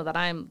 I know that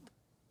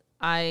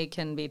I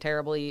can be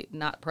terribly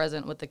not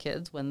present with the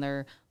kids when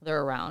they're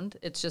around.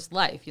 It's just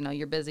life.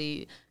 You're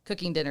busy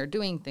cooking dinner,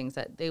 doing things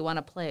that they want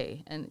to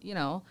play. And,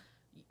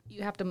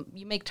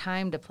 you make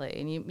time to play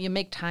and you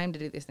make time to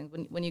do these things.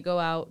 When you go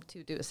out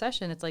to do a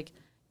session, it's like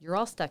you're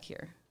all stuck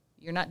here.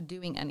 You're not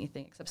doing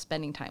anything except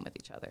spending time with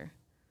each other.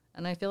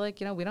 And I feel like,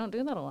 we don't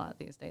do that a lot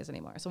these days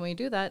anymore. So when we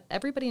do that,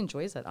 everybody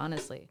enjoys it,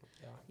 honestly.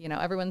 Yeah.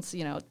 Everyone's,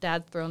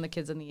 dad's throwing the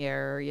kids in the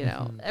air,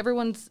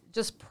 everyone's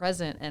just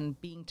present and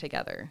being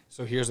together.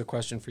 So here's a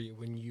question for you: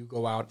 when you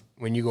go out,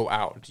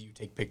 do you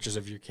take pictures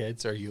of your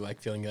kids? Or are you like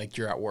feeling like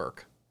you're at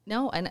work?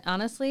 No, and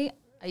honestly,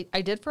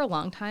 I did for a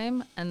long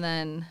time. And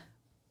then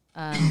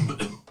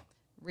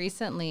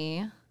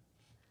recently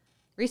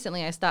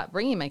I stopped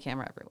bringing my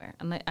camera everywhere.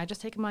 And I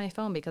just take my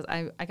phone because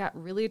I got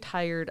really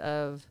tired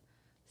of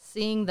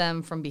seeing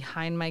them from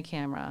behind my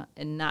camera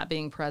and not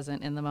being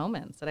present in the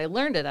moments. And I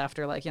learned it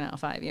after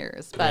 5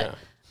 years. But Yeah.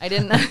 I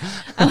didn't.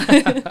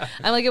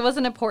 I'm like, it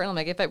wasn't important. I'm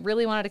like, if I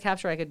really wanted to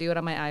capture, I could do it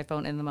on my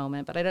iPhone in the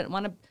moment. But I didn't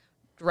want to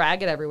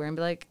drag it everywhere and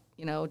be like,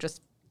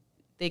 just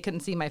they couldn't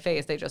see my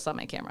face. They just saw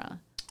my camera.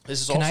 This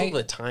is Can also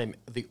I-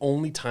 the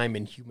only time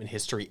in human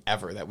history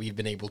ever that we've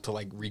been able to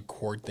like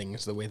record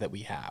things the way that we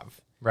have,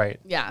 Right.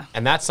 Yeah.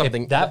 and that's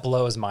something That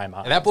blows my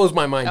mind. that blows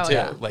my mind Oh, too.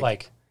 yeah.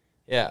 Like,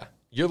 yeah,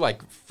 you're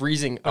like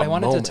freezing. But I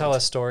wanted moment. to tell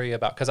a story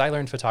about, because I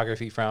learned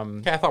photography from,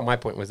 Okay, I thought my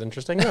point was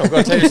interesting. No,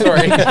 go tell your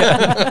story.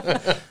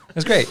 it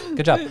was great.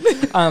 Good job.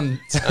 I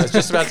was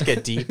just about to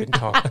get deep and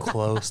talk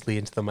closely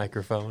into the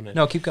microphone. And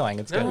No, keep going.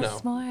 It's good.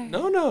 no.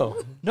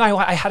 No. No,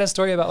 I had a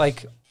story about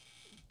like,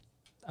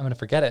 I'm going to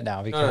forget it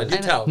now because You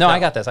tell. no, I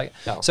tell. got this.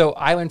 Tell. So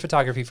I learned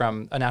photography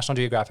from a National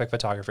Geographic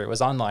photographer. It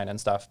was online and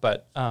stuff,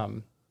 but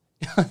come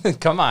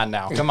on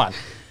now, come on.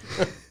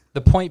 The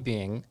point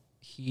being,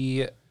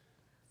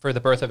 for the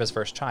birth of his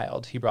first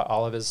child, he brought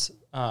all of his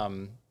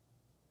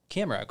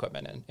camera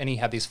equipment in, and he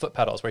had these foot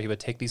pedals where he would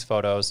take these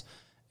photos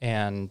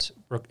and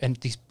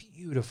these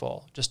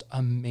beautiful, just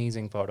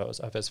amazing photos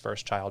of his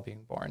first child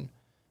being born.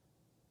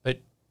 But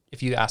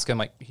if you ask him,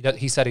 like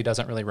he said, he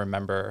doesn't really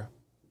remember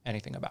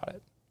anything about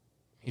it.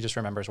 He just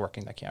remembers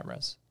working the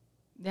cameras.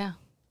 Yeah.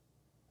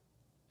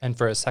 And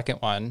for his second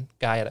one,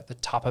 guy at the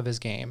top of his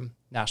game,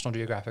 National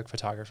Geographic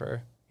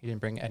photographer, he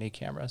didn't bring any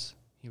cameras.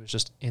 He was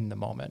just in the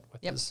moment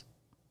with his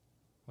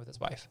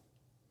wife.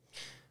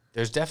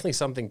 There's definitely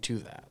something to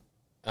that.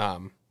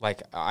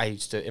 Like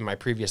in my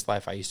previous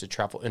life, I used to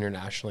travel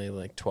internationally,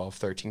 like 12,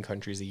 13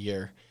 countries a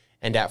year.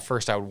 And at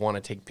first I would want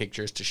to take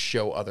pictures to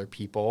show other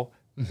people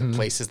the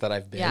places that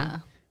I've been. Yeah.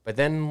 But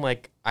then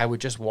like I would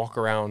just walk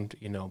around,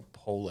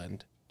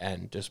 Poland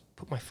and just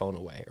put my phone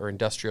away, or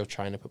industrial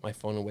China, put my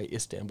phone away,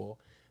 Istanbul,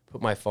 put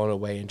my phone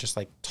away and just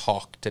like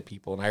talk to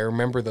people. And I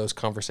remember those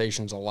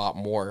conversations a lot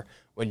more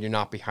when you're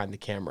not behind the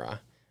camera.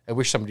 I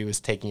wish somebody was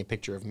taking a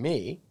picture of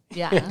me,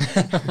 Yeah.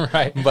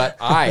 Right. but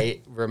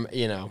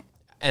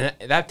and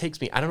that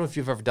takes me, I don't know if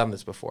you've ever done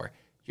this before.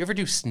 You ever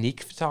do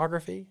sneak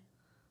photography?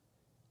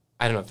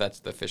 I don't know if that's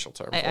the official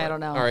term. I for it. don't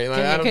know. All right. Can I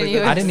you- don't can think you-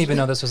 that- I didn't even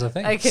know this was a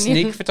thing.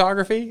 sneak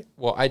photography?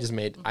 Well, I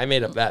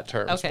made up that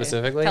term Okay.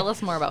 specifically. Tell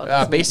us more about what this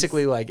means.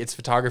 basically, like it's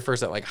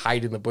photographers that like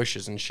hide in the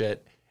bushes and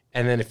shit.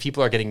 And then if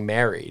people are getting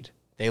married,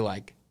 they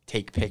like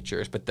take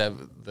pictures, but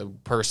the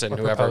person Or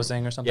whoever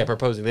proposing or something? Yeah,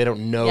 proposing. They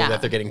don't know Yeah.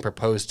 that they're getting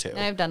proposed to.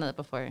 I've done it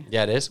before.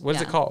 Yeah, it is. What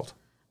is it Yeah. called?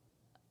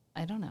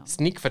 I don't know.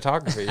 Sneak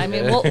photography. I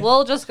mean,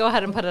 we'll just go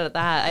ahead and put it at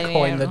that. I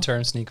Coin mean, the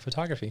term sneak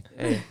photography.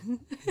 Hey.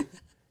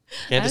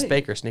 Candace I-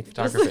 Baker, sneak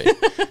photography.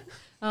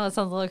 oh, that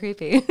sounds a little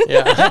creepy.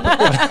 Yeah.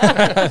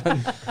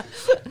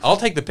 I'll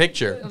take the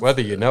picture,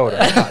 whether you know it or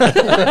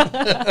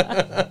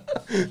not.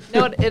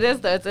 No, it is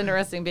though. It's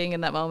interesting being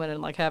in that moment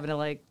and like having to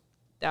like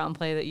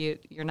downplay that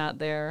you're not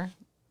there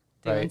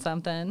doing Right.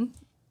 something.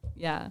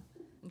 Yeah,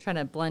 I'm trying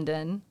to blend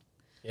in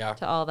Yeah.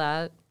 to all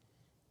that.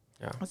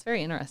 Yeah. It's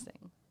very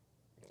interesting.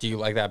 Do you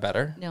like that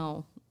better?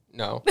 No,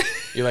 No.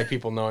 You like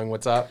people knowing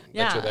what's up? That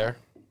Yeah. you're there?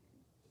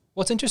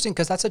 Well, it's interesting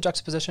because that's a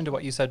juxtaposition to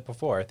what you said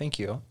before. Thank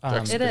you.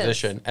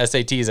 Juxtaposition.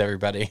 SATs,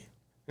 everybody.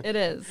 it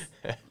is.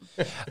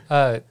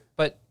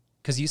 But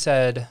because you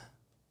said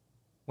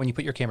when you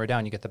put your camera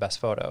down, you get the best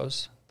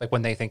photos. Like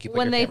when they think you put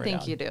When your they camera think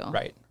down. you do.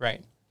 Right,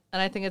 right.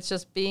 And I think it's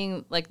just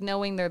being like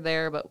knowing they're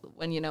there, but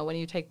when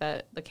you take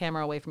the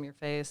camera away from your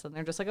face and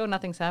they're just like, oh,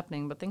 nothing's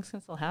happening, but things can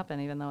still happen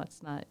even though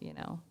it's not,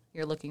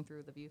 you're looking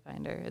through the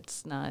viewfinder.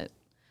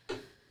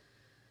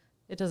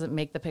 It doesn't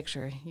make the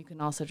picture. You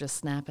can also just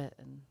snap it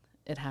and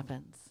it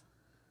happens.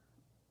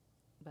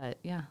 But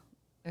yeah,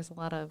 there's a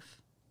lot of.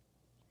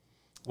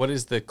 What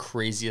is the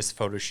craziest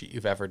photo shoot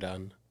you've ever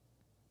done?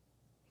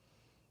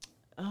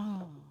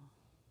 Oh.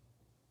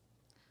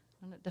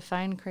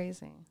 Define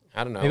crazy.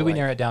 I don't know. Maybe we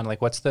narrow it down. Like,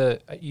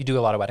 you do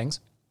a lot of weddings?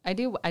 I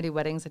do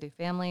weddings. I do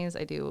families.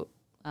 I do,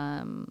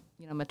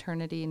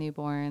 maternity,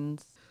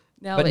 newborns.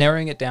 No, But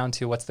narrowing it down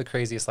to what's the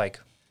craziest, like,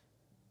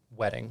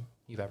 wedding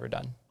you've ever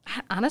done?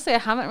 Honestly, I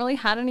haven't really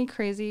had any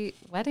crazy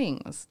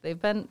weddings. They've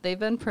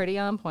been pretty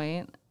on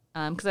point.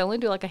 Because I only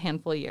do like a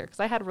handful a year. Because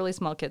I had really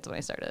small kids when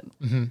I started,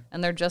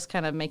 and they're just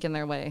kind of making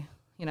their way,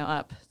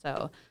 up.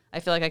 So I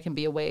feel like I can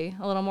be away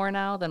a little more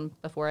now than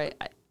before.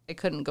 I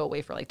couldn't go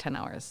away for like 10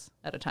 hours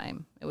at a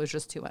time. It was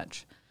just too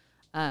much.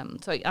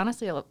 So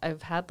honestly,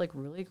 I've had like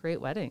really great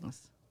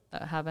weddings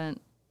that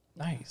haven't.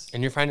 Nice.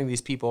 And you're finding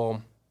these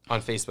people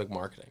on Facebook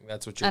marketing.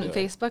 That's what you're On doing.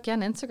 Facebook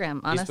and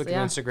Instagram, honestly. Facebook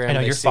and Instagram. I know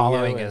they your see you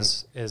following and-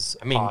 is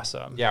I mean,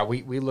 awesome. Yeah,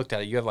 we looked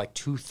at it. You have like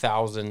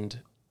 2,000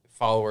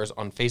 followers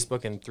on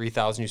Facebook and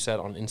 3,000 you said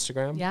on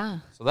Instagram. Yeah.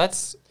 So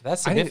that's I think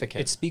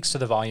significant. it speaks to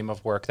the volume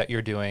of work that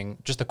you're doing,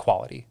 just the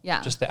quality.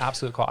 Yeah. Just the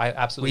absolute quality.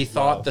 I absolutely we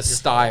thought love the your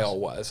style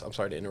was. I'm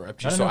sorry to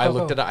interrupt you. No, So no, I go,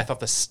 looked go. at it. I thought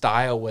the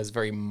style was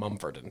very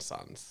Mumford and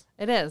Sons.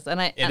 It is, and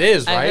I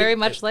is, I right? very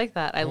much like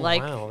that. I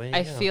wow, there you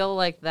I go. feel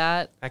like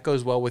that. That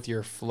goes well with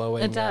your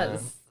flowing. It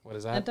does. What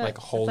is It that? does. Like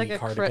a holy it's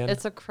cardigan.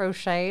 it's a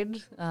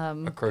crocheted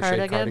a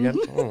crochet cardigan.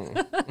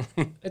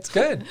 Mm. It's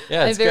good.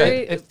 Yeah, it's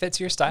very- good. It fits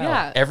your style.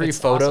 Yeah. Every It's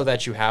photo awesome.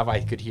 that you have, I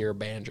could hear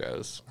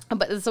banjos.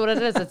 But that's what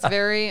it is. It's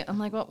very. I'm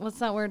like, what's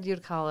that word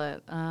you'd call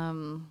it?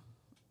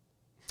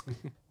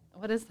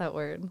 What is that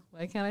word?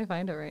 Why can't I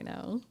find it right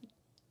now?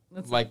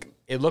 Like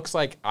it looks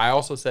like. I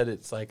also said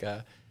it's like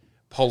a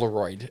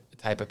Polaroid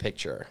type of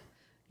picture.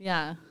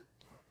 Yeah,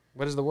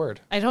 What is the word?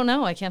 I don't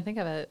know. I can't think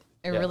of it.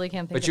 I Yeah. really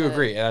can't think. But of you it.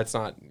 agree? That's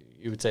not.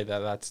 You would say that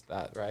that's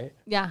that, right?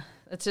 Yeah,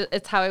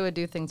 it's how I would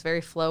do things.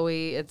 Very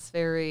flowy. It's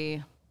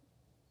very,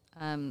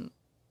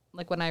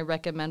 like when I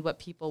recommend what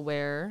people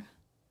wear,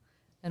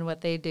 and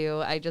what they do,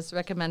 I just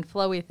recommend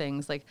flowy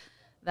things like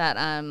that.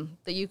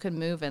 That you can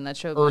move in that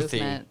show Earthy.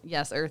 movement.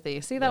 Yes,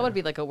 earthy. See, that would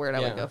be like a word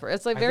I Yeah. would go for.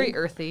 It's like I very think-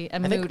 earthy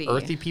and I moody. think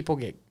earthy people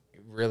get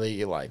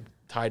really like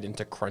tied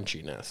into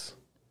crunchiness.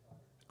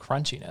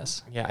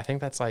 Crunchiness. Yeah, I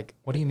think that's like.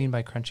 What do you mean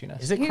by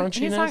crunchiness? Is it He's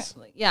crunchiness?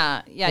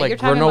 yeah. Like you're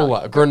talking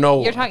granola. about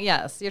Granola. You're talking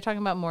yes. You're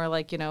talking about more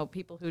like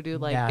people who do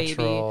like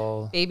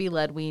Natural. baby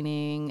led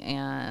weaning,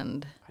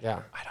 and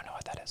Yeah. I don't know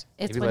what that is.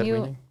 it's Baby when led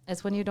weaning?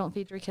 it's when you don't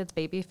feed your kids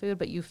baby food,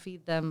 but you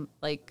feed them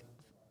like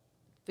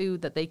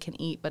food that they can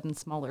eat, but in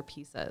smaller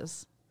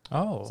pieces.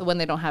 Oh. So when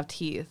they don't have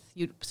teeth,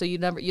 you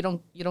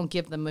don't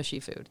give them mushy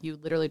food. You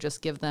literally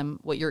just give them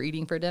what you're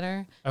eating for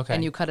dinner, Okay.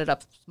 and you cut it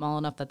up small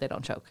enough that they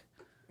don't choke.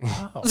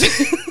 Oh.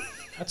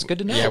 That's good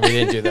to know. Yeah, we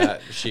didn't do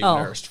that. She Oh.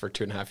 nursed for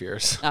 2.5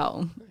 years.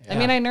 Oh, I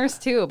mean, I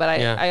nursed too, but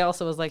Yeah. I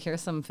also was like,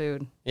 here's some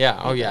food. Yeah.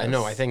 Oh, yeah.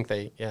 No, I think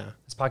they. Yeah.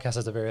 This podcast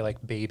has a very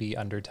like baby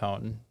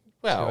undertone.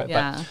 Well, to it,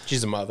 Yeah,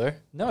 she's a mother.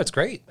 No, it's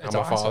great. It's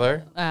I'm a awesome.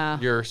 father.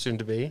 You're soon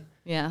to be.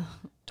 yeah.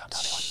 Don't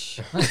tell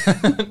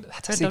anyone.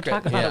 That's a Don't secret.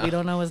 talk about Yeah. it. We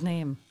don't know his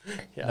name.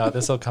 No,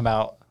 this will come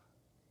out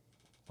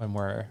when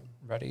we're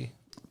ready.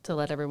 To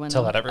let everyone To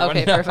know. let everyone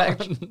Okay, know.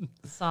 perfect.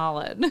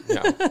 Solid.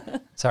 Yeah.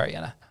 Sorry,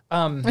 Anna.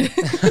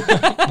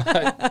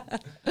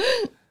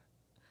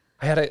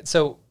 I had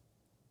so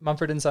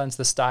Mumford and Sons,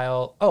 the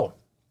style. Oh,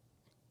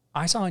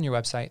 I saw on your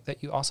website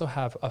that you also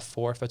have a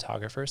for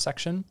photographers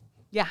section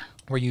Yeah.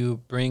 where you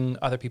bring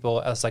other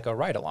people as like a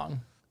ride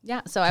along.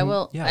 Yeah, so I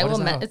will. yeah, I what will.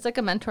 is that? It's like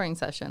a mentoring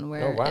session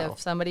where Oh, wow. if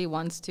somebody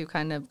wants to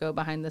kind of go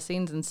behind the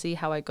scenes and see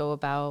how I go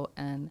about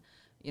and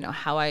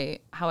how I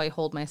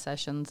hold my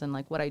sessions and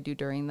like what I do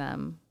during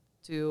them,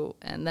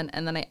 and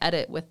then I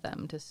edit with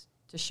them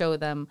to show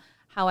them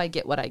how I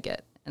get what I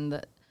get and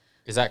the.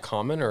 Is that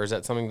common, or is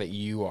that something that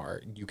you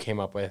came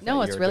up with? No,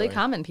 that it's you're really doing?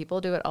 common.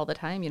 People do it all the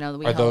time. We Are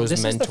help- those This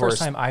is the mentors? first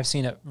time I've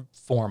seen it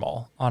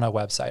formal on a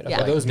website. Of Yeah.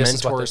 like, Are those this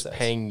is what mentors this is.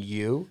 paying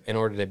you in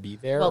order to be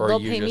there, Well, or they'll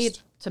are you pay me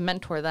just? to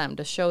mentor them,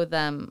 to show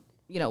them,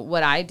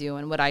 what I do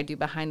and what I do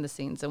behind the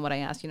scenes and what I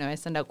ask. I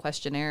send out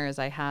questionnaires.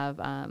 I have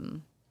what's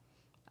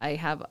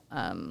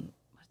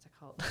it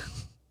called?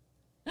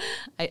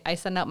 I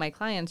send out my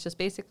clients just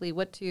basically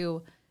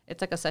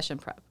it's like a session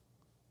prep,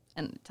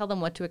 and tell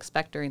them what to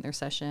expect during their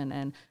session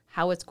and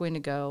how it's going to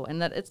go,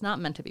 and that it's not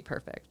meant to be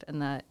perfect, and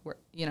that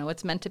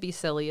it's meant to be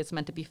silly, it's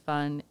meant to be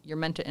fun. You're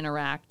meant to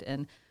interact,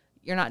 and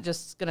you're not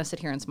just gonna sit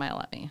here and smile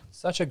at me.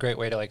 Such a great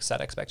way to like set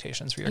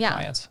expectations for your Yeah.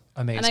 clients.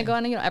 Amazing. And I go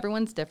on,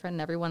 everyone's different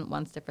and everyone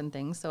wants different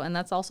things. So, and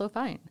that's also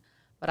fine.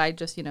 But I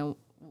just,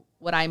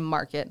 what I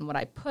market and what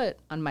I put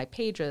on my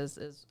pages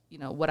is,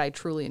 what I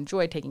truly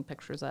enjoy taking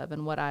pictures of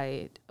and what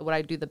I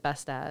do the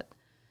best at,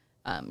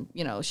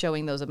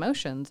 showing those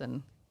emotions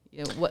and,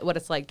 what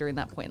it's like during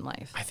that point in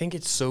life. I think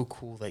it's so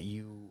cool that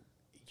you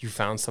you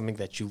found something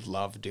that you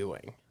love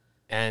doing.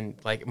 And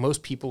like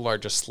most people are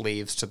just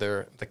slaves to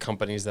the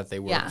companies that they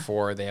work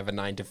for. They have a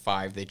 9 to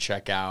 5, they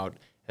check out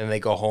and they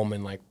go home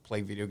and like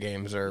play video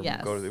games or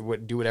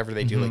do whatever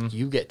they do. Like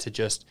you get to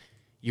just,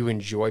 you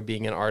enjoy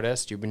being an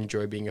artist, you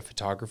enjoy being a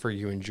photographer,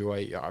 you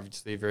enjoy,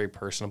 obviously very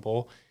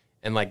personable,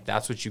 and like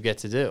that's what you get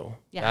to do.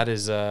 That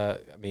is I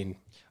mean,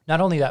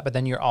 not only that, but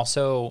then you're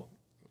also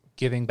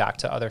giving back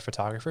to other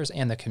photographers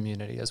and the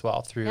community as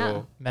well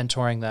through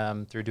mentoring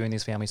them, through doing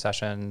these family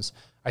sessions.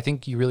 I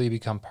think you really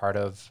become part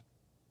of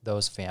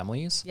those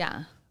families.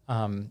 Yeah.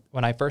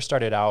 When I first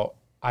started out,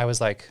 I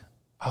was like,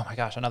 oh my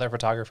gosh, another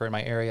photographer in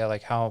my area.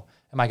 Like, how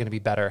am I going to be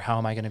better? How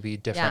am I going to be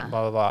different?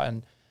 Blah, blah, blah.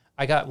 And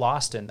I got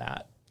lost in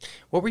that.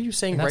 What were you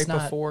saying right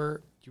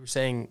before? You were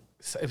saying,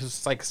 it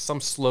was like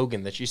some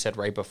slogan that you said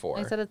right before.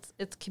 I said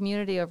it's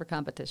community over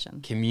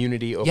competition.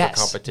 Community over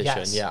competition.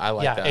 Yes. Yeah, I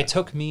like that. It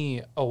took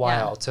me a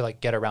while to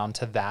like get around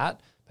to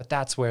that, but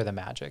that's where the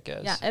magic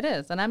is. Yeah, it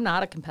is. And I'm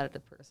not a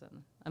competitive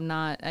person. I'm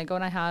not. I go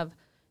and I have,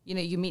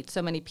 you meet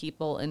so many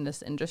people in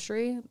this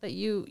industry that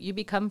you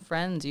become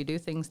friends. You do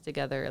things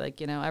together.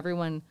 Like,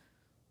 everyone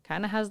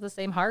kind of has the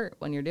same heart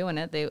when you're doing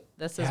it.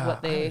 This is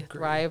what they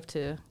thrive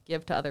to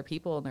give to other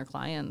people and their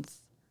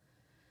clients.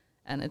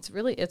 And it's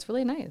really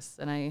nice.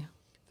 And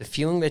the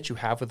feeling that you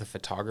have with a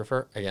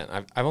photographer, again,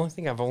 I've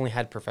only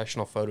had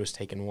professional photos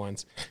taken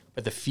once,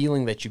 but the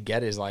feeling that you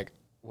get is like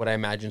what I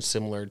imagine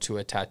similar to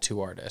a tattoo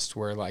artist,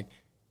 where like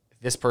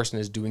this person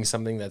is doing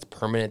something that's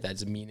permanent,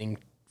 that's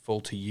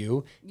meaningful to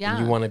you, and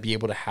you want to be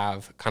able to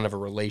have kind of a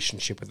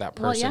relationship with that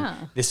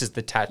person. This is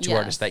the tattoo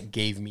artist that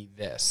gave me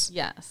this.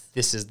 Yes.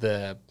 This is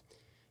the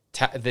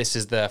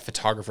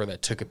photographer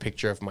that took a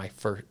picture of my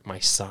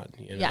son.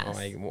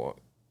 Like, well,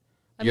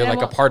 you're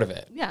like a part of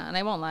it. Yeah, and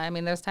I won't lie. I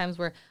mean, there's times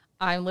where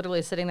I'm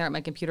literally sitting there at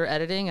my computer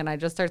editing, and I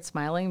just start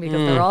smiling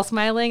because they're all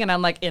smiling, and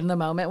I'm like in the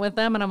moment with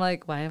them, and I'm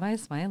like, why am I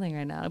smiling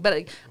right now?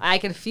 But I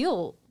can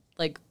feel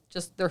like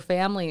just their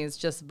families,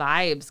 just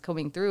vibes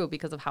coming through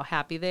because of how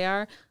happy they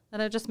are. That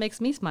it just makes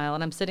me smile,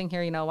 and I'm sitting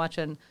here,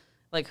 watching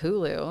like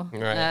Hulu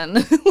and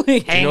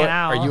like hanging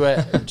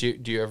out. Do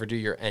you ever do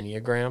your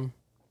Enneagram?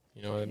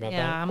 You know about that?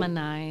 Yeah, I'm a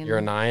 9. You're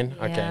a 9?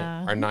 Okay.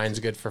 Yeah. Are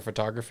 9s good for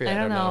photography? I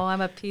don't know.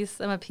 I'm a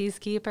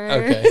peacekeeper.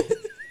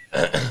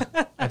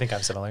 Okay. I think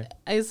I'm similar.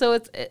 So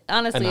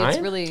honestly, it's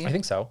really. I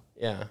think so.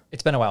 Yeah.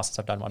 It's been a while since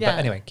I've done one. Yeah. But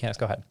anyway, Candace,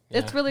 go ahead.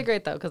 It's really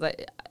great though, because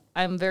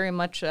I'm very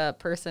much a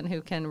person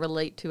who can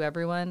relate to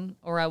everyone,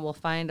 or I will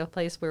find a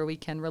place where we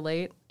can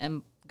relate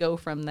and go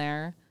from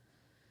there.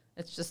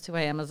 It's just who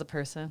I am as a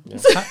person.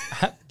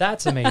 Yeah.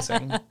 That's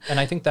amazing. And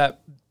I think that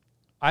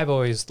I've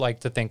always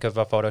liked to think of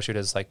a photo shoot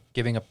as like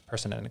giving a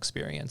person an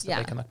experience that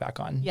they can look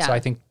back on. Yeah. So I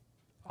think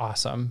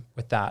awesome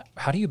with that.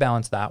 How do you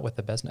balance that with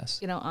the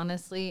business?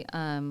 Honestly,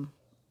 I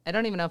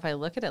don't even know if I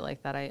look at it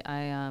like that.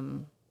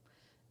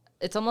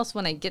 It's almost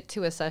when I get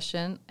to a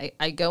session,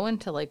 I go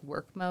into like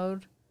work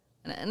mode,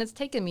 and it's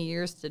taken me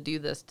years to do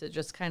this, to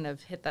just kind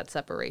of hit that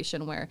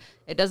separation where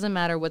it doesn't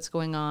matter what's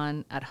going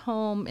on at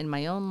home, in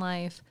my own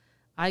life.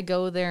 I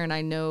go there and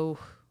I know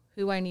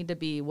who I need to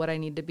be, what I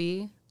need to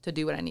be to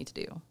do what I need to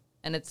do.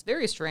 And it's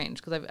very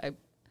strange because I've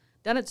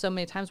done it so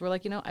many times where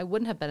like, I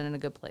wouldn't have been in a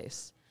good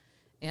place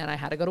and I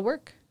had to go to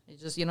work.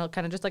 It's just,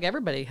 kind of just like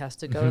everybody has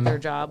to go to their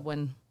job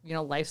when,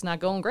 life's not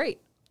going great.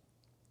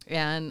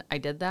 And I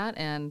did that,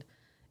 and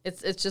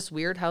it's just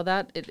weird how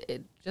that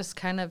it just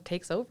kind of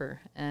takes over,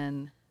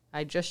 and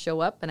I just show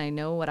up and I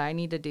know what I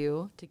need to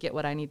do to get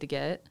what I need to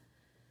get.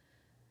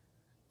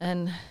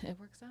 And it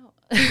works out.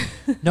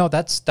 No,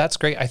 that's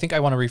great. I think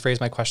I want to rephrase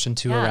my question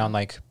too around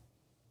like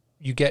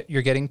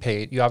you're getting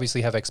paid. You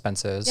obviously have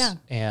expenses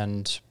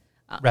and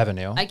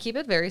revenue. I keep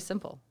it very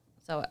simple.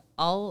 So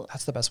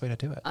that's the best way to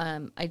do it.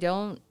 I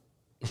don't,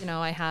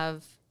 I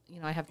have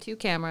 2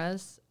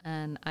 cameras,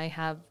 and I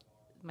have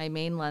my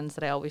main lens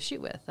that I always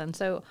shoot with. And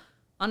so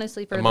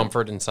honestly, for the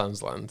Mumford &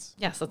 Sons lens.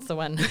 Yes, that's the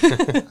one.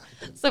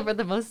 So for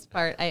the most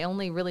part, I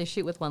only really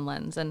shoot with one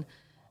lens, and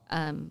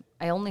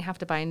I only have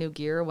to buy new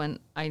gear when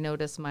I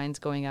notice mine's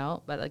going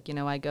out. But like,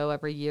 I go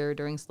every year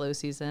during slow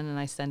season and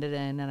I send it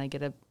in and I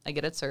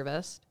get it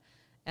serviced.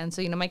 And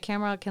so, my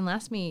camera can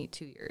last me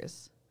 2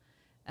 years.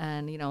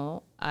 And,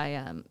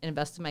 I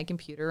invest in my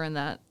computer, and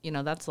that,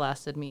 that's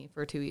lasted me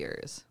for 2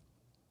 years.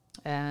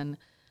 And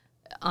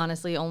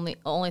honestly,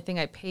 only thing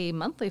I pay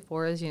monthly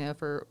for is,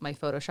 for my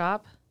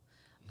Photoshop,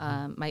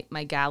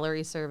 my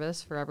gallery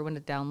service for everyone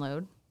to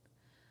download,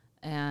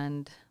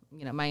 and,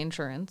 my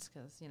insurance,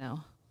 because,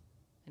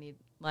 I need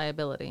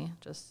liability,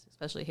 just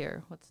especially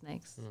here with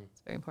snakes.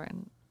 It's very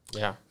important.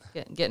 Yeah.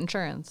 Get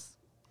insurance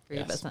for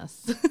your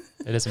business.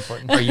 It is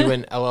important. Are you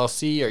an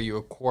LLC? Are you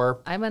a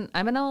corp? I'm an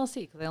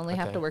LLC because I only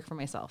have to work for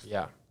myself.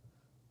 Yeah.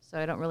 So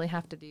I don't really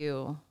have to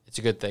do. It's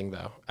a good thing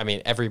though. I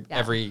mean,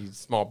 every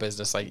small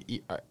business, like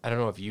I don't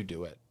know if you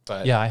do it,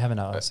 but yeah, I have an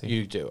LLC.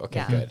 You do.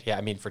 Okay, good. Yeah,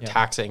 I mean, for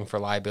taxing, for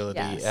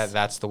liability,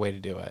 that's the way to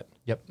do it.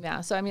 Yep.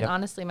 Yeah. So I mean,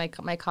 honestly, my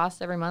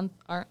costs every month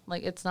aren't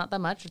like, it's not that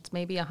much. It's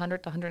maybe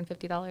 $100 to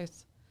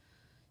 $150.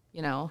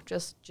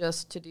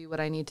 Just to do what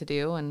I need to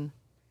do, and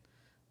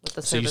with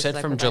the So you services said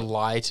I from provide.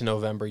 July to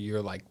November,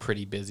 you're like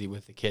pretty busy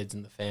with the kids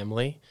and the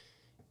family,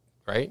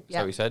 right? Is that Yeah.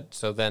 what you said?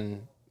 So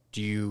then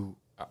do you,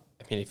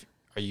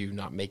 are you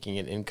not making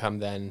an income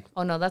then?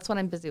 Oh no, that's when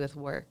I'm busy with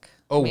work.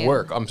 Oh, I mean,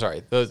 work. I'm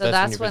sorry. So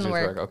That's when you're busy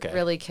work with work. Okay.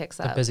 really kicks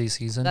The up. busy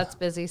season. That's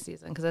busy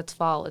season because it's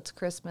fall, it's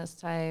Christmas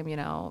time,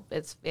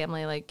 it's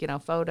family, like,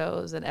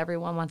 photos, and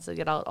everyone wants to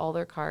get out all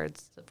their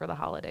cards for the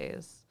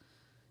holidays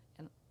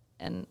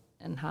and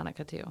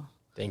Hanukkah too.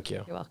 Thank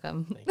you. You're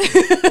welcome.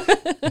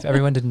 If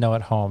everyone didn't know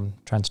at home,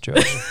 Trent's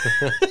Jewish.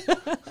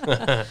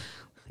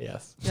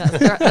 Yes. Yes,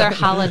 they're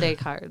holiday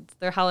cards.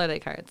 They're holiday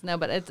cards. No,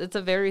 but it's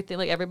a very thing.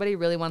 Like, everybody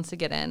really wants to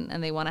get in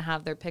and they want to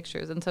have their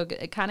pictures, and so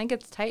it kind of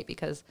gets tight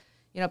because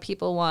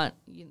people want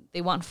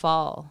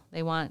fall.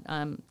 They want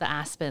the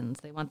aspens.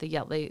 They want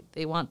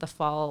they want the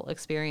fall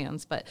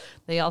experience, but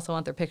they also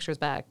want their pictures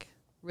back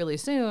really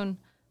soon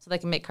so they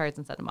can make cards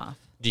and send them off.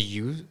 Do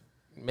you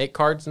make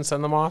cards and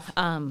send them off?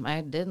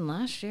 I didn't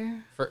last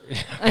year.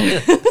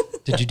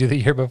 Did you do the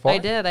year before? I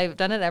did. I've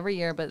done it every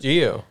year, but Do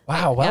you?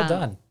 Wow, well Yeah.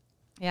 done.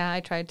 yeah, I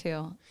tried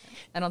to.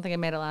 I don't think I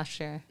made it last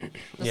year.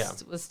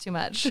 This was too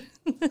much.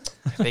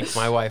 I think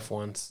my wife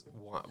wants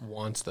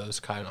those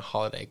kind of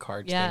holiday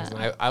cards Yeah. things,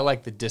 and I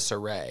like the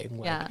disarray.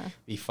 Like, Yeah.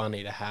 be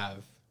funny to have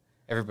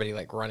everybody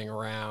like running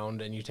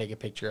around, and you take a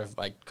picture of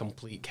like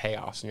complete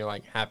chaos, and you're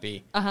like,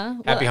 happy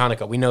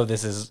Hanukkah. We know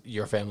this is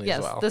your family Yes,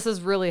 as well. this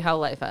is really how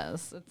life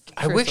is. It's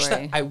a true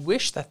story. I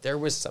wish that there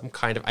was some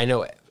kind of, I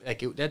know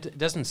like it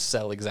doesn't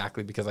sell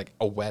exactly because like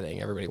a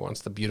wedding, everybody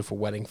wants the beautiful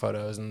wedding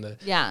photos, and the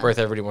Yeah. birth,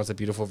 everybody wants the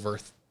beautiful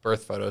birth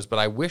photos. But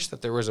I wish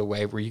that there was a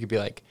way where you could be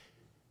like,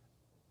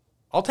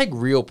 I'll take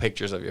real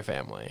pictures of your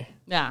family.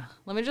 Yeah,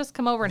 let me just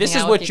come over and This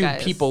hang is out what with you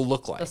guys people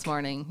look like. this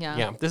morning. Yeah,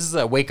 Yeah, this is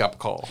a wake up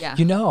call. yeah.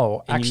 You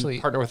know, And actually,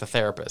 you partner with a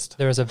therapist.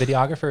 there is a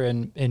videographer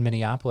in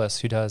Minneapolis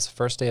who does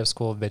first day of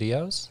school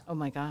videos Oh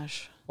my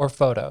gosh. or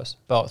photos,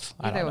 both.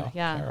 I Either don't way, know.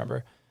 yeah. I can't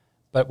remember.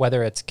 But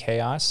whether it's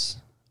chaos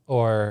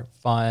or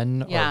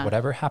fun Yeah. or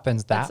whatever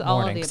happens that It's all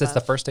of morning, the because it's the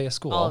above. first day of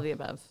school, All of the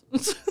above.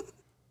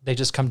 they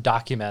just come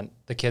document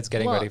the kids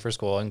getting Well, ready for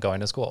school and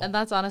going to school. And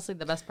that's honestly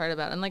the best part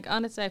about it. And like,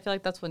 honestly, I feel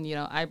like that's when,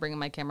 I bring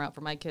my camera out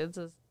for my kids,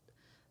 is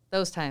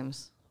those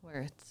times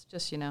where it's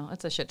just,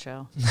 it's a shit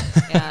show.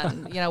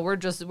 And,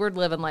 we're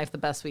living life the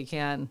best we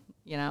can,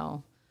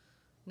 No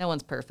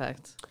one's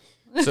perfect.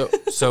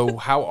 So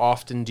how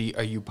often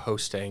are you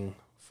posting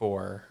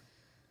for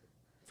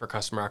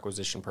customer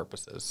acquisition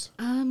purposes?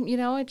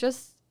 I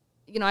just,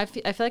 I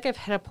feel like I've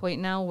hit a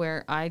point now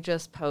where I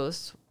just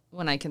post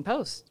when I can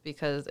post,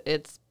 because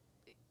it's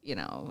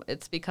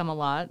become a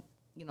lot.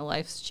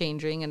 Life's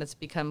changing and it's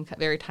become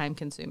very time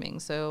consuming.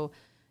 So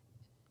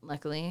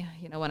luckily,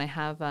 when I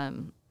have,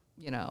 when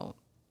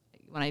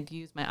I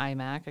use my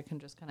iMac, I can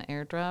just kind of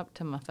airdrop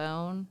to my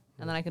phone,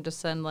 and then I can just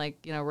send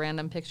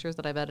random pictures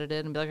that I've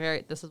edited and be like, all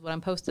right, this is what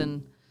I'm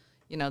posting,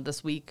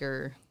 this week,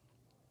 and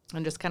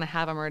just kind of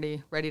have them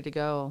ready to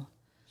go.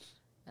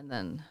 And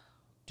then,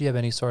 Do you have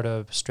any sort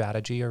of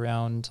strategy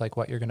around like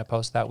what you're going to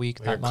post that week,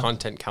 Your that month?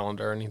 content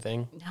calendar or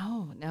anything?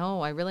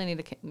 no, I really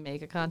need to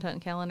make a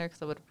content calendar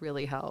because it would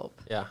really help.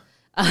 Yeah.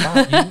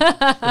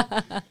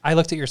 I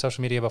looked at your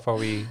social media before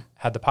we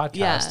had the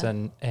podcast,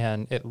 Yeah.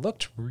 and it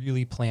looked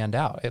really planned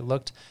out.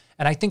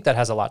 And I think that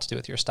has a lot to do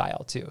with your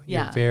style too.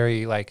 Yeah. You're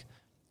very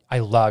I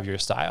love your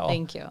style.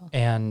 Thank you.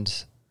 And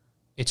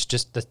it's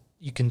just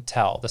you can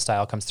tell the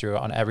style comes through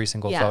on every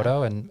single Yeah.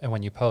 photo, and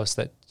when you post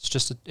that, it's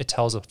just it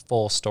tells a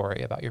full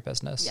story about your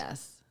business.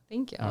 Yes.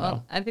 Thank you. I don't Well,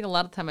 know. I think a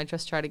lot of time I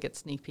just try to get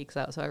sneak peeks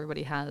out so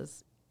everybody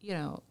has,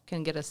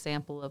 can get a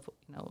sample of,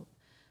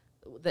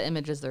 the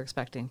images they're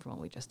expecting from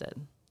what we just did,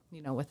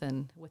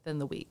 within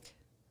the week,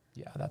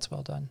 Yeah, that's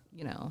well done.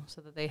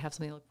 so that they have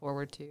something to look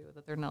forward to,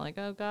 that they're not like,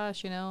 oh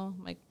gosh,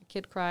 my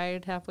kid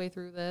cried halfway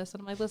through this.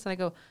 And I'm like, listen,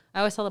 I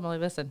always tell them, I'm like,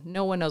 listen,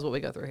 no one knows what we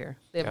go through here.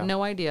 They have Yeah.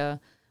 no idea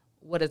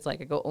what it's like.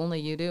 I go, only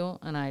you do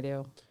and I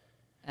do.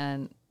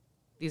 And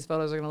these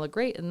photos are going to look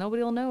great and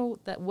nobody will know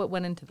that what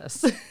went into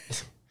this.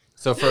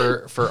 So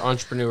for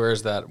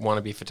entrepreneurs that want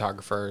to be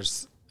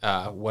photographers,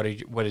 what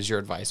is your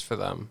advice for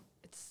them?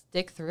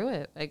 Stick through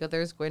it. I go,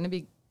 there's going to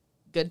be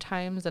good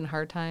times and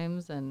hard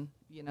times, and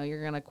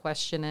you're going to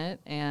question it,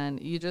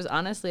 and you just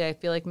honestly, I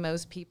feel like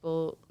most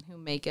people who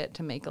make it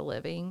to make a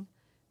living,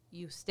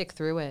 you stick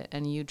through it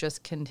and you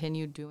just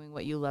continue doing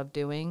what you love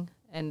doing,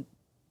 and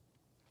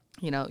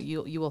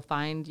you will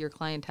find your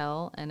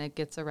clientele and it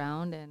gets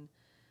around, and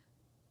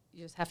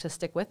you just have to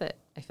stick with it.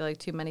 I feel like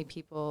too many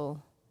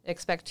people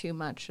expect too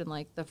much in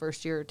the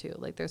first year or two.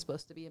 Like they're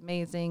supposed to be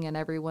amazing and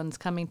everyone's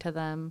coming to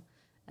them.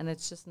 And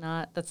it's just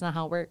that's not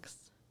how it works.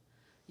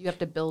 You have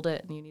to build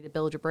it, and you need to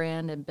build your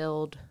brand and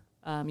build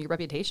your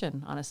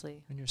reputation,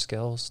 honestly. And your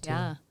skills too.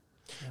 Yeah.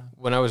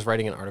 When I was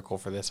writing an article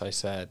for this, I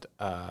said,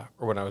 or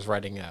when I was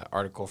writing an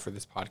article for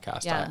this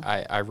podcast, Yeah.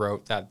 I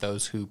wrote that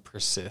those who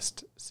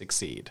persist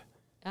succeed.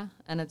 Yeah.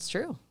 And it's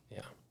true.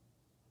 Yeah.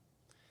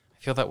 I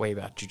feel that way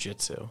about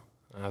jujitsu.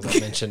 As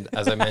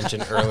I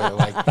mentioned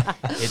earlier,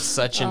 it's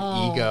such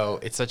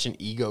an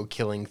ego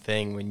killing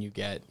thing when you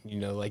get, you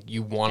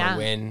want to Yeah.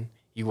 win,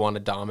 you want to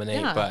dominate,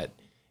 Yeah. but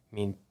I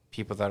mean,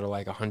 people that are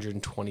like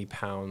 120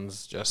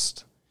 pounds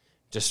just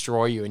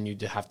destroy you, and you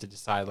have to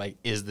decide, like,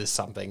 is this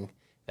something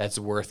that's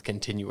worth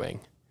continuing?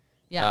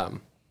 Yeah.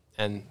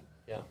 And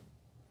yeah.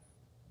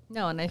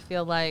 No, and I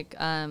feel like,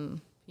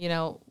 you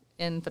know,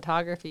 in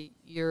photography,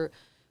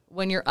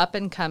 when you're up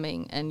and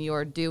coming and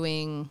you're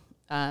doing,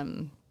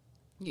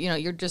 you know,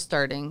 you're just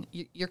starting,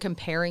 you're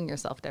comparing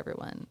yourself to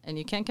everyone, and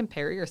you can't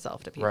compare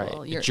yourself to people.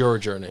 Right. It's your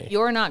journey.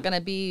 You're not going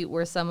to be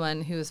where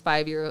someone who's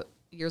 5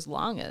 years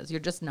long is. You're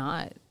just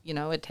not. You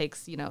know, it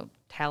takes, you know,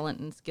 talent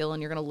and skill,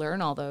 and you're going to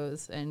learn all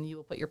those, and you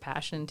will put your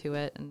passion into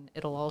it, and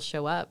it'll all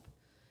show up,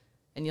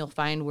 and you'll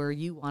find where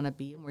you want to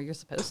be and where you're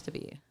supposed to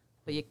be.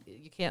 But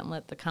you can't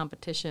let the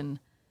competition,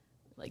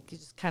 like, you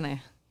just kind of.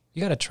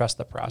 You got to trust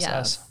the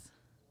process. Yes.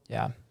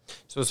 Yeah.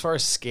 So as far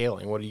as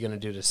scaling, what are you going to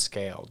do to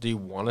scale? Do you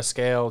want to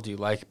scale? Do you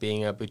like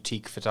being a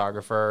boutique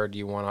photographer? Do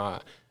you want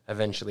to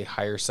eventually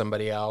hire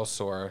somebody else?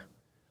 Or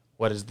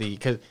what is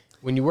because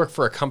when you work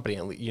for a company,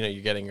 you know,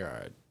 you're getting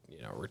a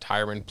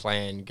retirement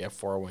plan, you get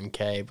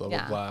 401k, blah,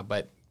 blah, blah.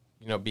 But,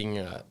 you know, being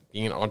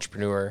an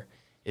entrepreneur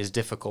is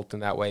difficult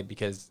in that way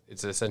because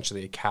it's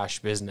essentially a cash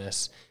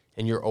business,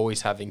 and you're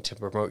always having to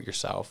promote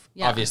yourself.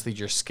 Yeah. Obviously,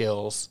 your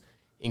skills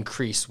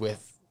increase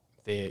with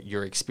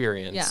your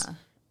experience. Yeah.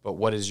 But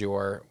what is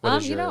your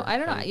you know, I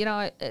don't know. You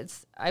know,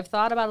 I've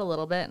thought about it a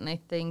little bit, and I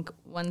think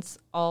once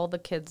all the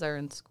kids are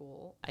in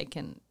school, I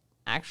can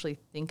actually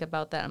think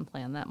about that and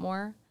plan that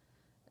more.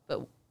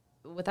 But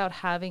without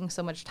having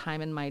so much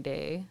time in my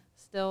day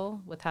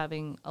still, with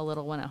having a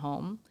little one at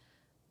home,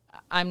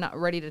 I'm not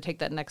ready to take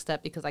that next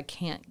step because I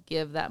can't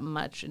give that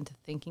much into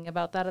thinking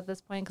about that at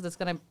this point, because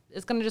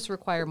it's gonna just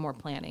require more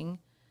planning,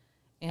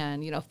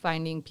 and, you know,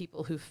 finding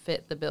people who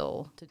fit the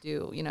bill to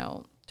do, you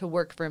know, to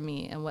work for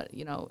me, and what,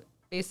 you know,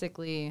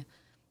 basically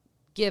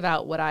give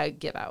out what I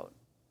give out.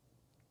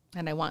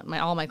 And I want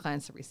all my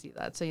clients to receive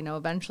that. So, you know,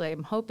 eventually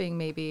I'm hoping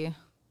maybe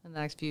in the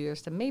next few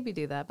years to maybe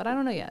do that, but I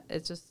don't know yet.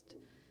 It's just,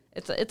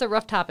 it's a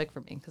rough topic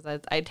for me because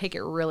I take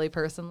it really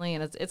personally,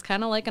 and it's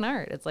kind of like an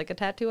art. It's like a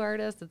tattoo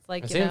artist. It's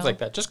like, It you seems know, like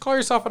that. Just call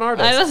yourself an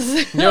artist. I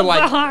just, You're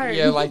like hard.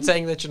 you're like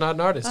saying that you're not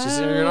an artist. Just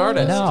you're an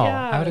artist. No,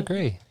 Yeah. I would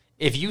agree.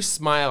 If you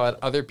smile at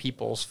other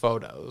people's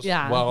photos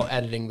Yeah. while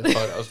editing the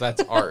photos,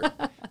 that's art.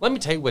 Let me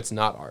tell you what's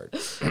not art.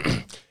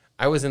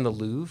 I was in the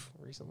Louvre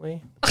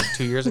recently, like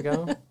 2 years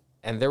ago,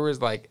 and there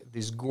was like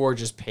these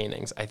gorgeous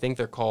paintings. I think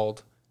they're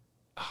called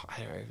I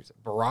don't know,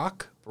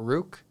 Baroque.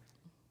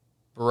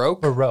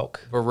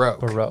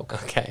 Baroque.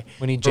 Okay.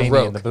 We need Jamie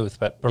Baroque. in the booth,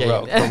 but Yeah,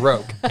 Baroque. yeah,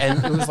 Baroque.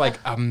 And it was like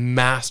a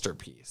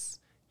masterpiece.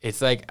 It's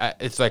like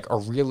a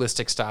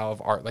realistic style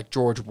of art, like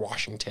George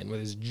Washington with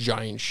his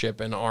giant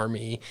ship and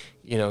army.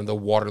 You know, the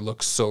water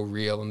looks so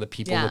real and the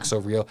people Yeah. look so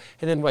real.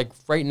 And then like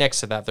right next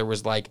to that, there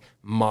was like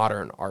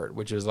modern art,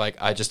 which was like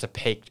just a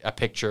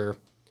picture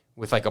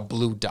with like a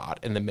blue dot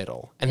in the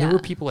middle. And there Yeah. were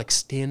people like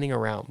standing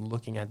around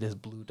looking at this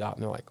blue dot,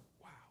 and they're like,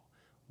 "Wow,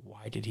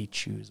 why did he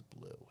choose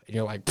blue?" And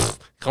you're like,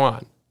 "Come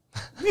on,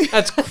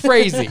 that's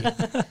crazy.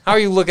 How are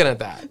you looking at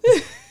that?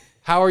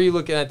 How are you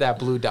looking at that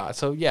blue dot?"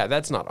 So yeah,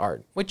 that's not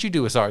art. What you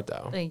do is art,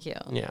 though. Thank you.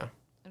 Yeah,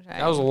 Okay.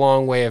 that was a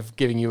long way of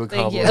giving you a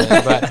Thank you.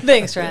 compliment, but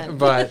Thanks, Trent.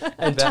 but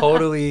And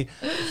totally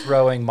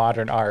throwing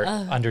modern art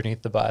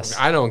underneath the bus.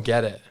 I don't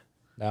get it.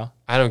 No,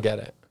 I don't get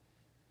it.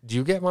 Do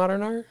you get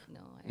modern art? No,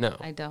 No.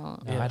 I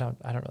don't. no, I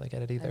don't really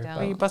get it either. don't.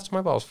 What are you busting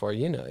my balls for?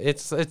 You know,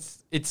 it's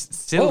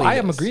silly. Well, I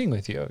am agreeing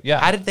with you. Yeah.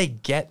 How did they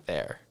get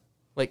there?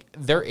 Like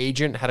their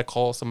agent had to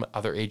call some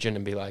other agent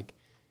and be like,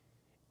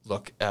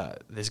 "Look,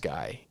 this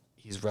guy,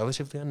 he's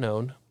relatively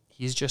unknown.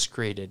 He's just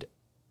created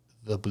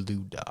the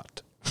blue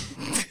dot."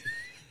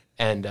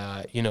 And,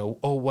 you know,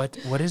 "Oh, what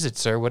is it,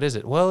 sir? What is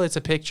it?" "Well, it's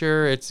a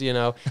picture. It's, you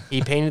know,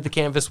 he painted the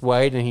canvas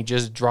white and he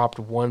just dropped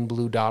one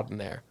blue dot in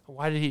there."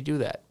 "Why did he do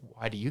that?"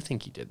 "Why do you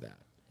think he did that?"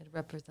 It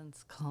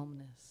represents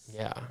calmness.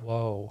 Yeah.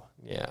 Whoa.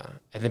 Yeah.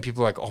 And then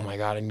people are like, "Oh my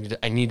God,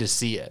 I need to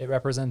see it." It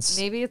represents.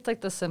 Maybe it's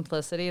like the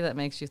simplicity that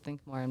makes you think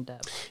more in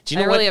depth. Do you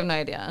know I really what? have no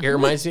idea. It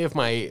reminds me of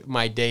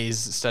my days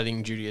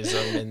studying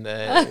Judaism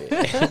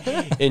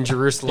in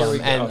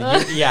Jerusalem,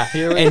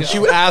 and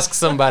you ask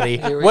somebody,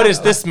 "What does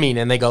this mean?"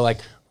 And they go like,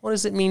 "What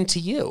does it mean to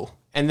you?"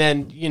 And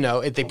then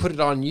if they put it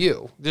on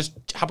you.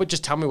 How about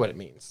just tell me what it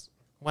means?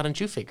 Why don't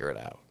you figure it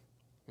out?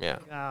 Yeah,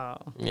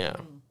 Oh. yeah,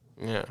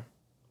 yeah.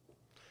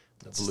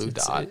 The blue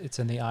dot. It's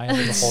in the eye of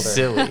the beholder.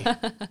 Silly.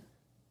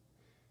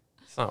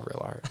 It's not real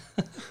art.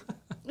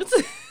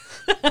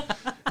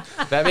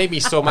 That made me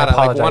so mad.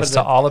 apologize wanted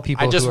to all the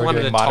people I just who are wanted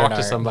doing to modern talk to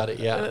art. somebody.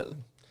 Yeah.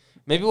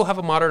 Maybe we'll have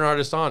a modern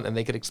artist on and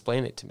they could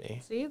explain it to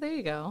me. See, there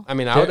you go. I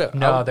mean, They're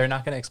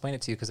not going to explain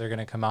it to you because they're going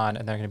to come on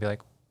and they're going to be like,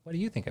 "What do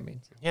you think it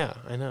means?" Yeah,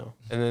 I know.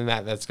 And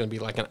then that's going to be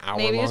like an hour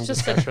Maybe long it's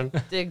just discussion.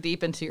 to dig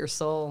deep into your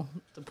soul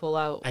to pull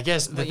out. I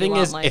guess the what you thing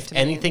want is, life if to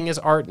mean. anything is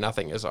art,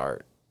 nothing is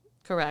art.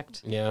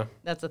 Correct. Yeah.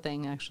 That's a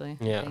thing, actually.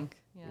 I Yeah. think.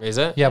 Yeah. Is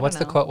it? Yeah. I What's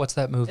the don't know. quote? What's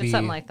that movie? It's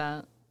something like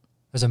that.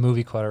 There's a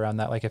movie quote around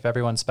that. Like, if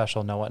everyone's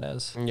special, no one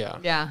is. Yeah.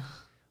 Yeah.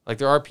 Like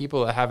there are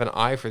people that have an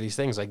eye for these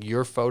things. Like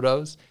your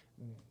photos,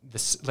 do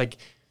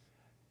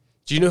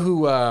you know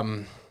who? I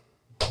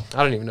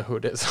don't even know who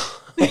it is.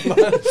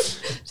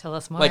 Tell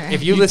us more. Like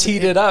if you You listen,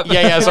 teed it up.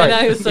 Yeah, sorry.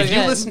 I know, it was so if you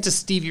good. listen to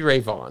Stevie Ray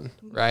Vaughan,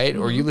 right,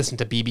 or you listen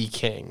to B.B.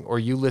 King, or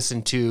you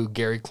listen to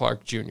Gary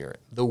Clark Jr.,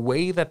 the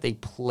way that they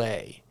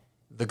play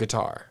the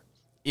guitar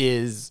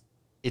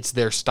it's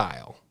their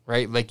style,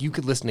 right? Like you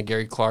could listen to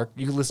Gary Clark,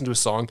 you could listen to a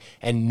song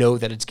and know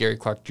that it's Gary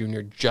Clark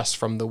Jr. just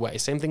from the way.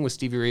 Same thing with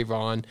Stevie Ray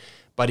Vaughan,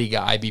 Buddy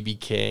Guy, B.B.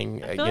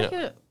 King. I feel like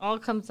it all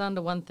comes down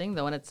to one thing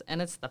though, and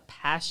it's the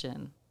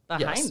passion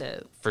behind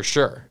it. For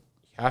sure.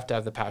 You have to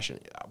have the passion.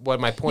 What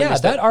my point Yeah,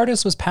 is that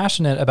artist was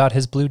passionate about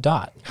his blue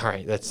dot. all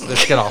right, let's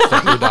get off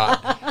the blue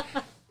dot.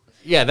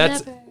 Yeah,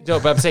 that's no,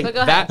 but I'm saying But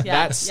go ahead. that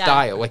Yeah, that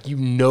style, like you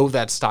know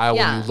that style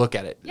when Yeah. you look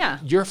at it. Yeah.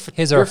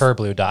 His or her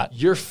blue dot.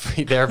 Your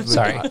their blue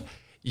Sorry. dot.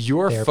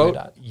 Your Their blue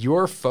dot.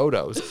 your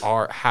photos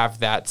have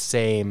that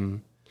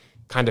same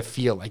kind of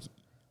feel. Like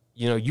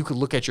you could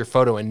look at your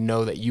photo and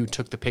know that you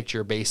took the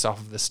picture based off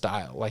of the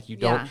style. Like you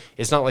don't. Yeah.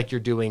 It's not like you're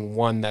doing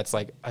one that's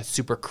like a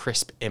super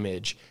crisp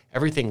image.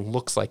 Everything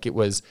looks like it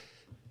was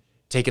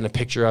taken a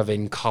picture of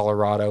in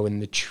Colorado in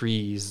the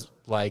trees,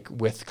 like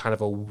with kind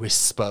of a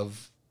wisp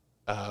of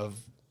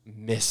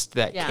mist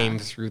that Yeah. came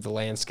through the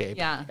landscape.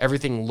 Yeah.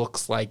 Everything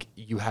looks like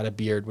you had a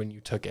beard when you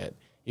took it.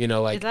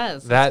 Like It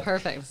does. that. It's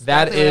perfect. It's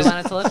That exactly is what I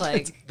want it to look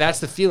like. that's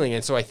the feeling,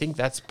 and so I think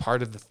that's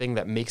part of the thing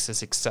that makes a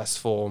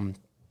successful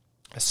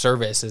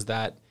service is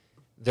that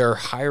they're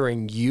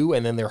hiring you,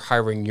 and then they're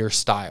hiring your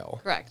style.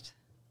 Correct.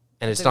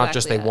 And it's That's not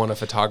just they exactly it. want a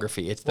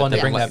photography; it's that Well, and they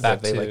to bring like, that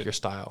back they to- like your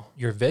style.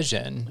 Your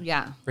vision,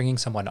 Yeah. bringing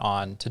someone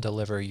on to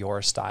deliver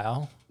your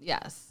style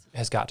Yes.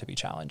 has got to be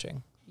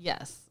challenging.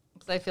 Yes.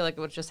 Because I feel like it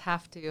would just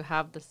have to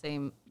have the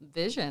same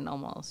vision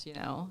almost,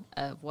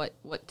 of what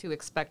to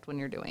expect when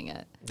you're doing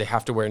it. They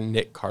have to wear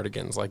knit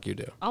cardigans like you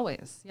do.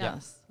 Always.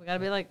 Yes. We got to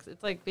be like,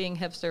 it's like being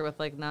hipster with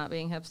like not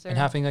being hipster. And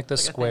having like the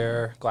It's like a thing.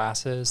 square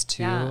glasses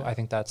too. Yeah. I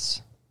think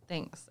that's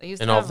Thanks. I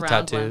used And to all have the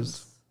round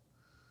tattoos.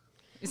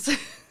 ones.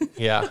 I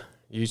Yeah,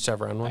 you used to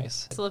have round ones.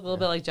 nice. used to look a little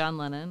bit like John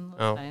Lennon.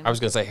 Oh, I was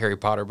gonna say Harry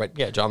Potter, but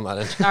yeah, John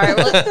Lennon. All right.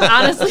 Well,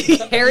 honestly,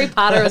 Harry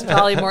Potter is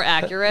probably more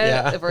accurate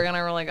Yeah. if we're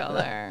gonna really go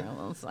there.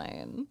 I'm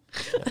saying.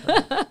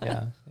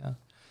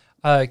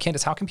 Yeah,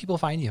 Candace, how can people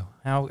find you?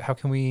 How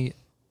can we?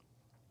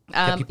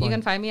 You people in.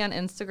 can find me on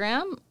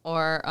Instagram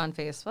or on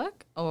Facebook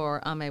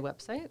or on my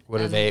website. What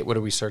do And What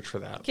do we search for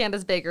that?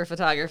 Candace Baker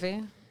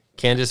Photography.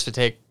 Candace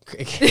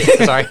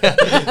Sorry.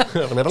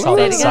 Call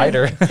it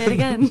cider. Say it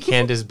again.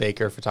 Candace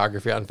Baker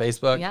Photography on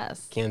Facebook.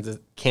 Yes.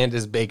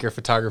 Candace Baker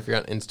Photography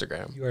on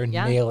Instagram. You are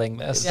Yeah. nailing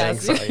this.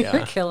 Yes, Thanks, you're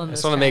yeah. killing I this.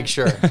 just want to make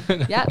sure.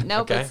 Yeah,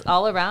 nope, Okay. it's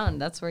all around.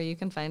 That's where you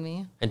can find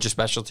me. And your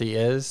specialty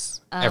is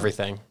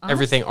everything.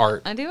 Everything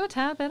art. I do a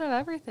tad bit of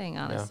everything,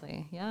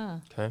 honestly. Yeah.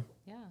 Okay.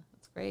 Yeah,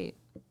 it's great.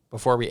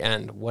 Before we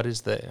end, what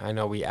is I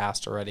know we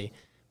asked already,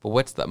 but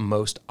what's the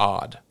most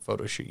odd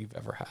photo shoot you've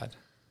ever had?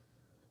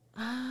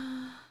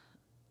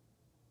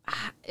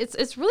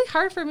 It's really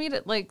hard for me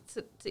to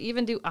to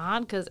even do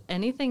odd because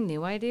anything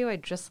new I do, I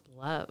just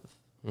love.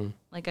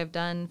 Like I've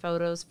done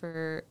photos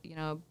for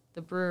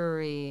the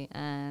brewery,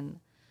 and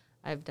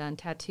I've done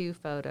tattoo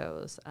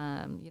photos.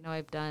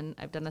 I've done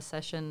a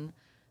session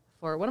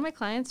for one of my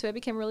clients who I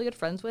became really good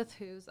friends with,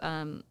 whose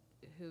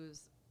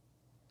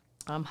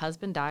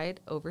husband died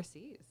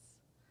overseas,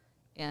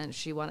 and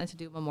she wanted to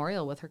do a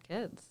memorial with her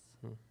kids.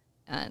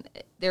 And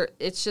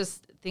it's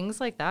just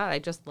things like that. I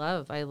just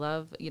love. I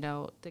love,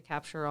 to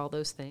capture all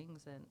those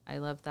things, and I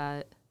love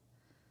that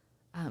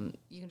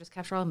you can just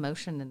capture all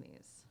emotion in these.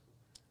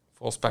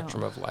 Full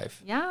spectrum of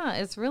life. Yeah,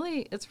 it's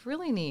really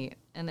neat,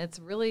 and it's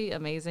really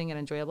amazing and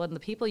enjoyable. And the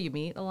people you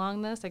meet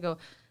along this,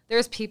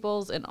 there's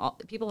people in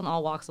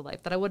all walks of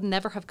life that I would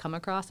never have come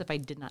across if I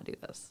did not do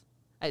this.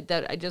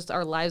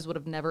 Our lives would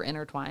have never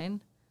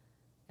intertwined.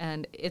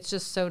 And it's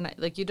just so nice.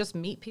 Like you just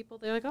meet people,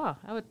 they're like, oh,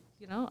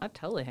 I'd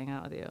totally hang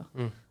out with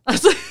you.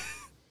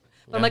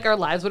 But like our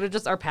paths would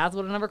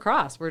have never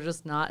crossed. We're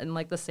just not in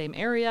like the same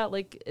area.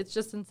 Like it's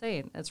just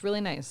insane. It's really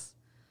nice.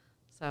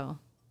 So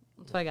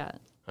that's what I got.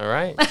 All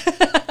right.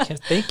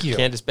 Thank you.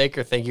 Candace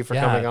Baker, thank you for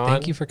coming on.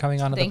 Thank you for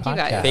coming on to the Thank you,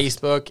 guys. podcast.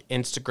 Facebook,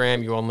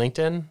 Instagram, you on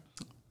LinkedIn?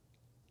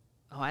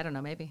 Oh, I don't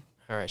know, maybe.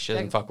 All right, she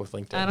doesn't fuck with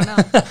LinkedIn. I don't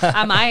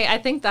know. I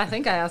think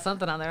I have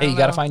something on there. Hey, you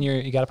gotta find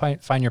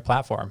your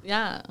platform.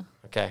 Yeah.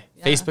 Okay.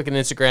 Facebook and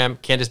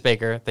Instagram, Candace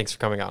Baker, thanks for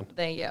coming on.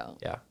 Thank you.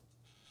 Yeah.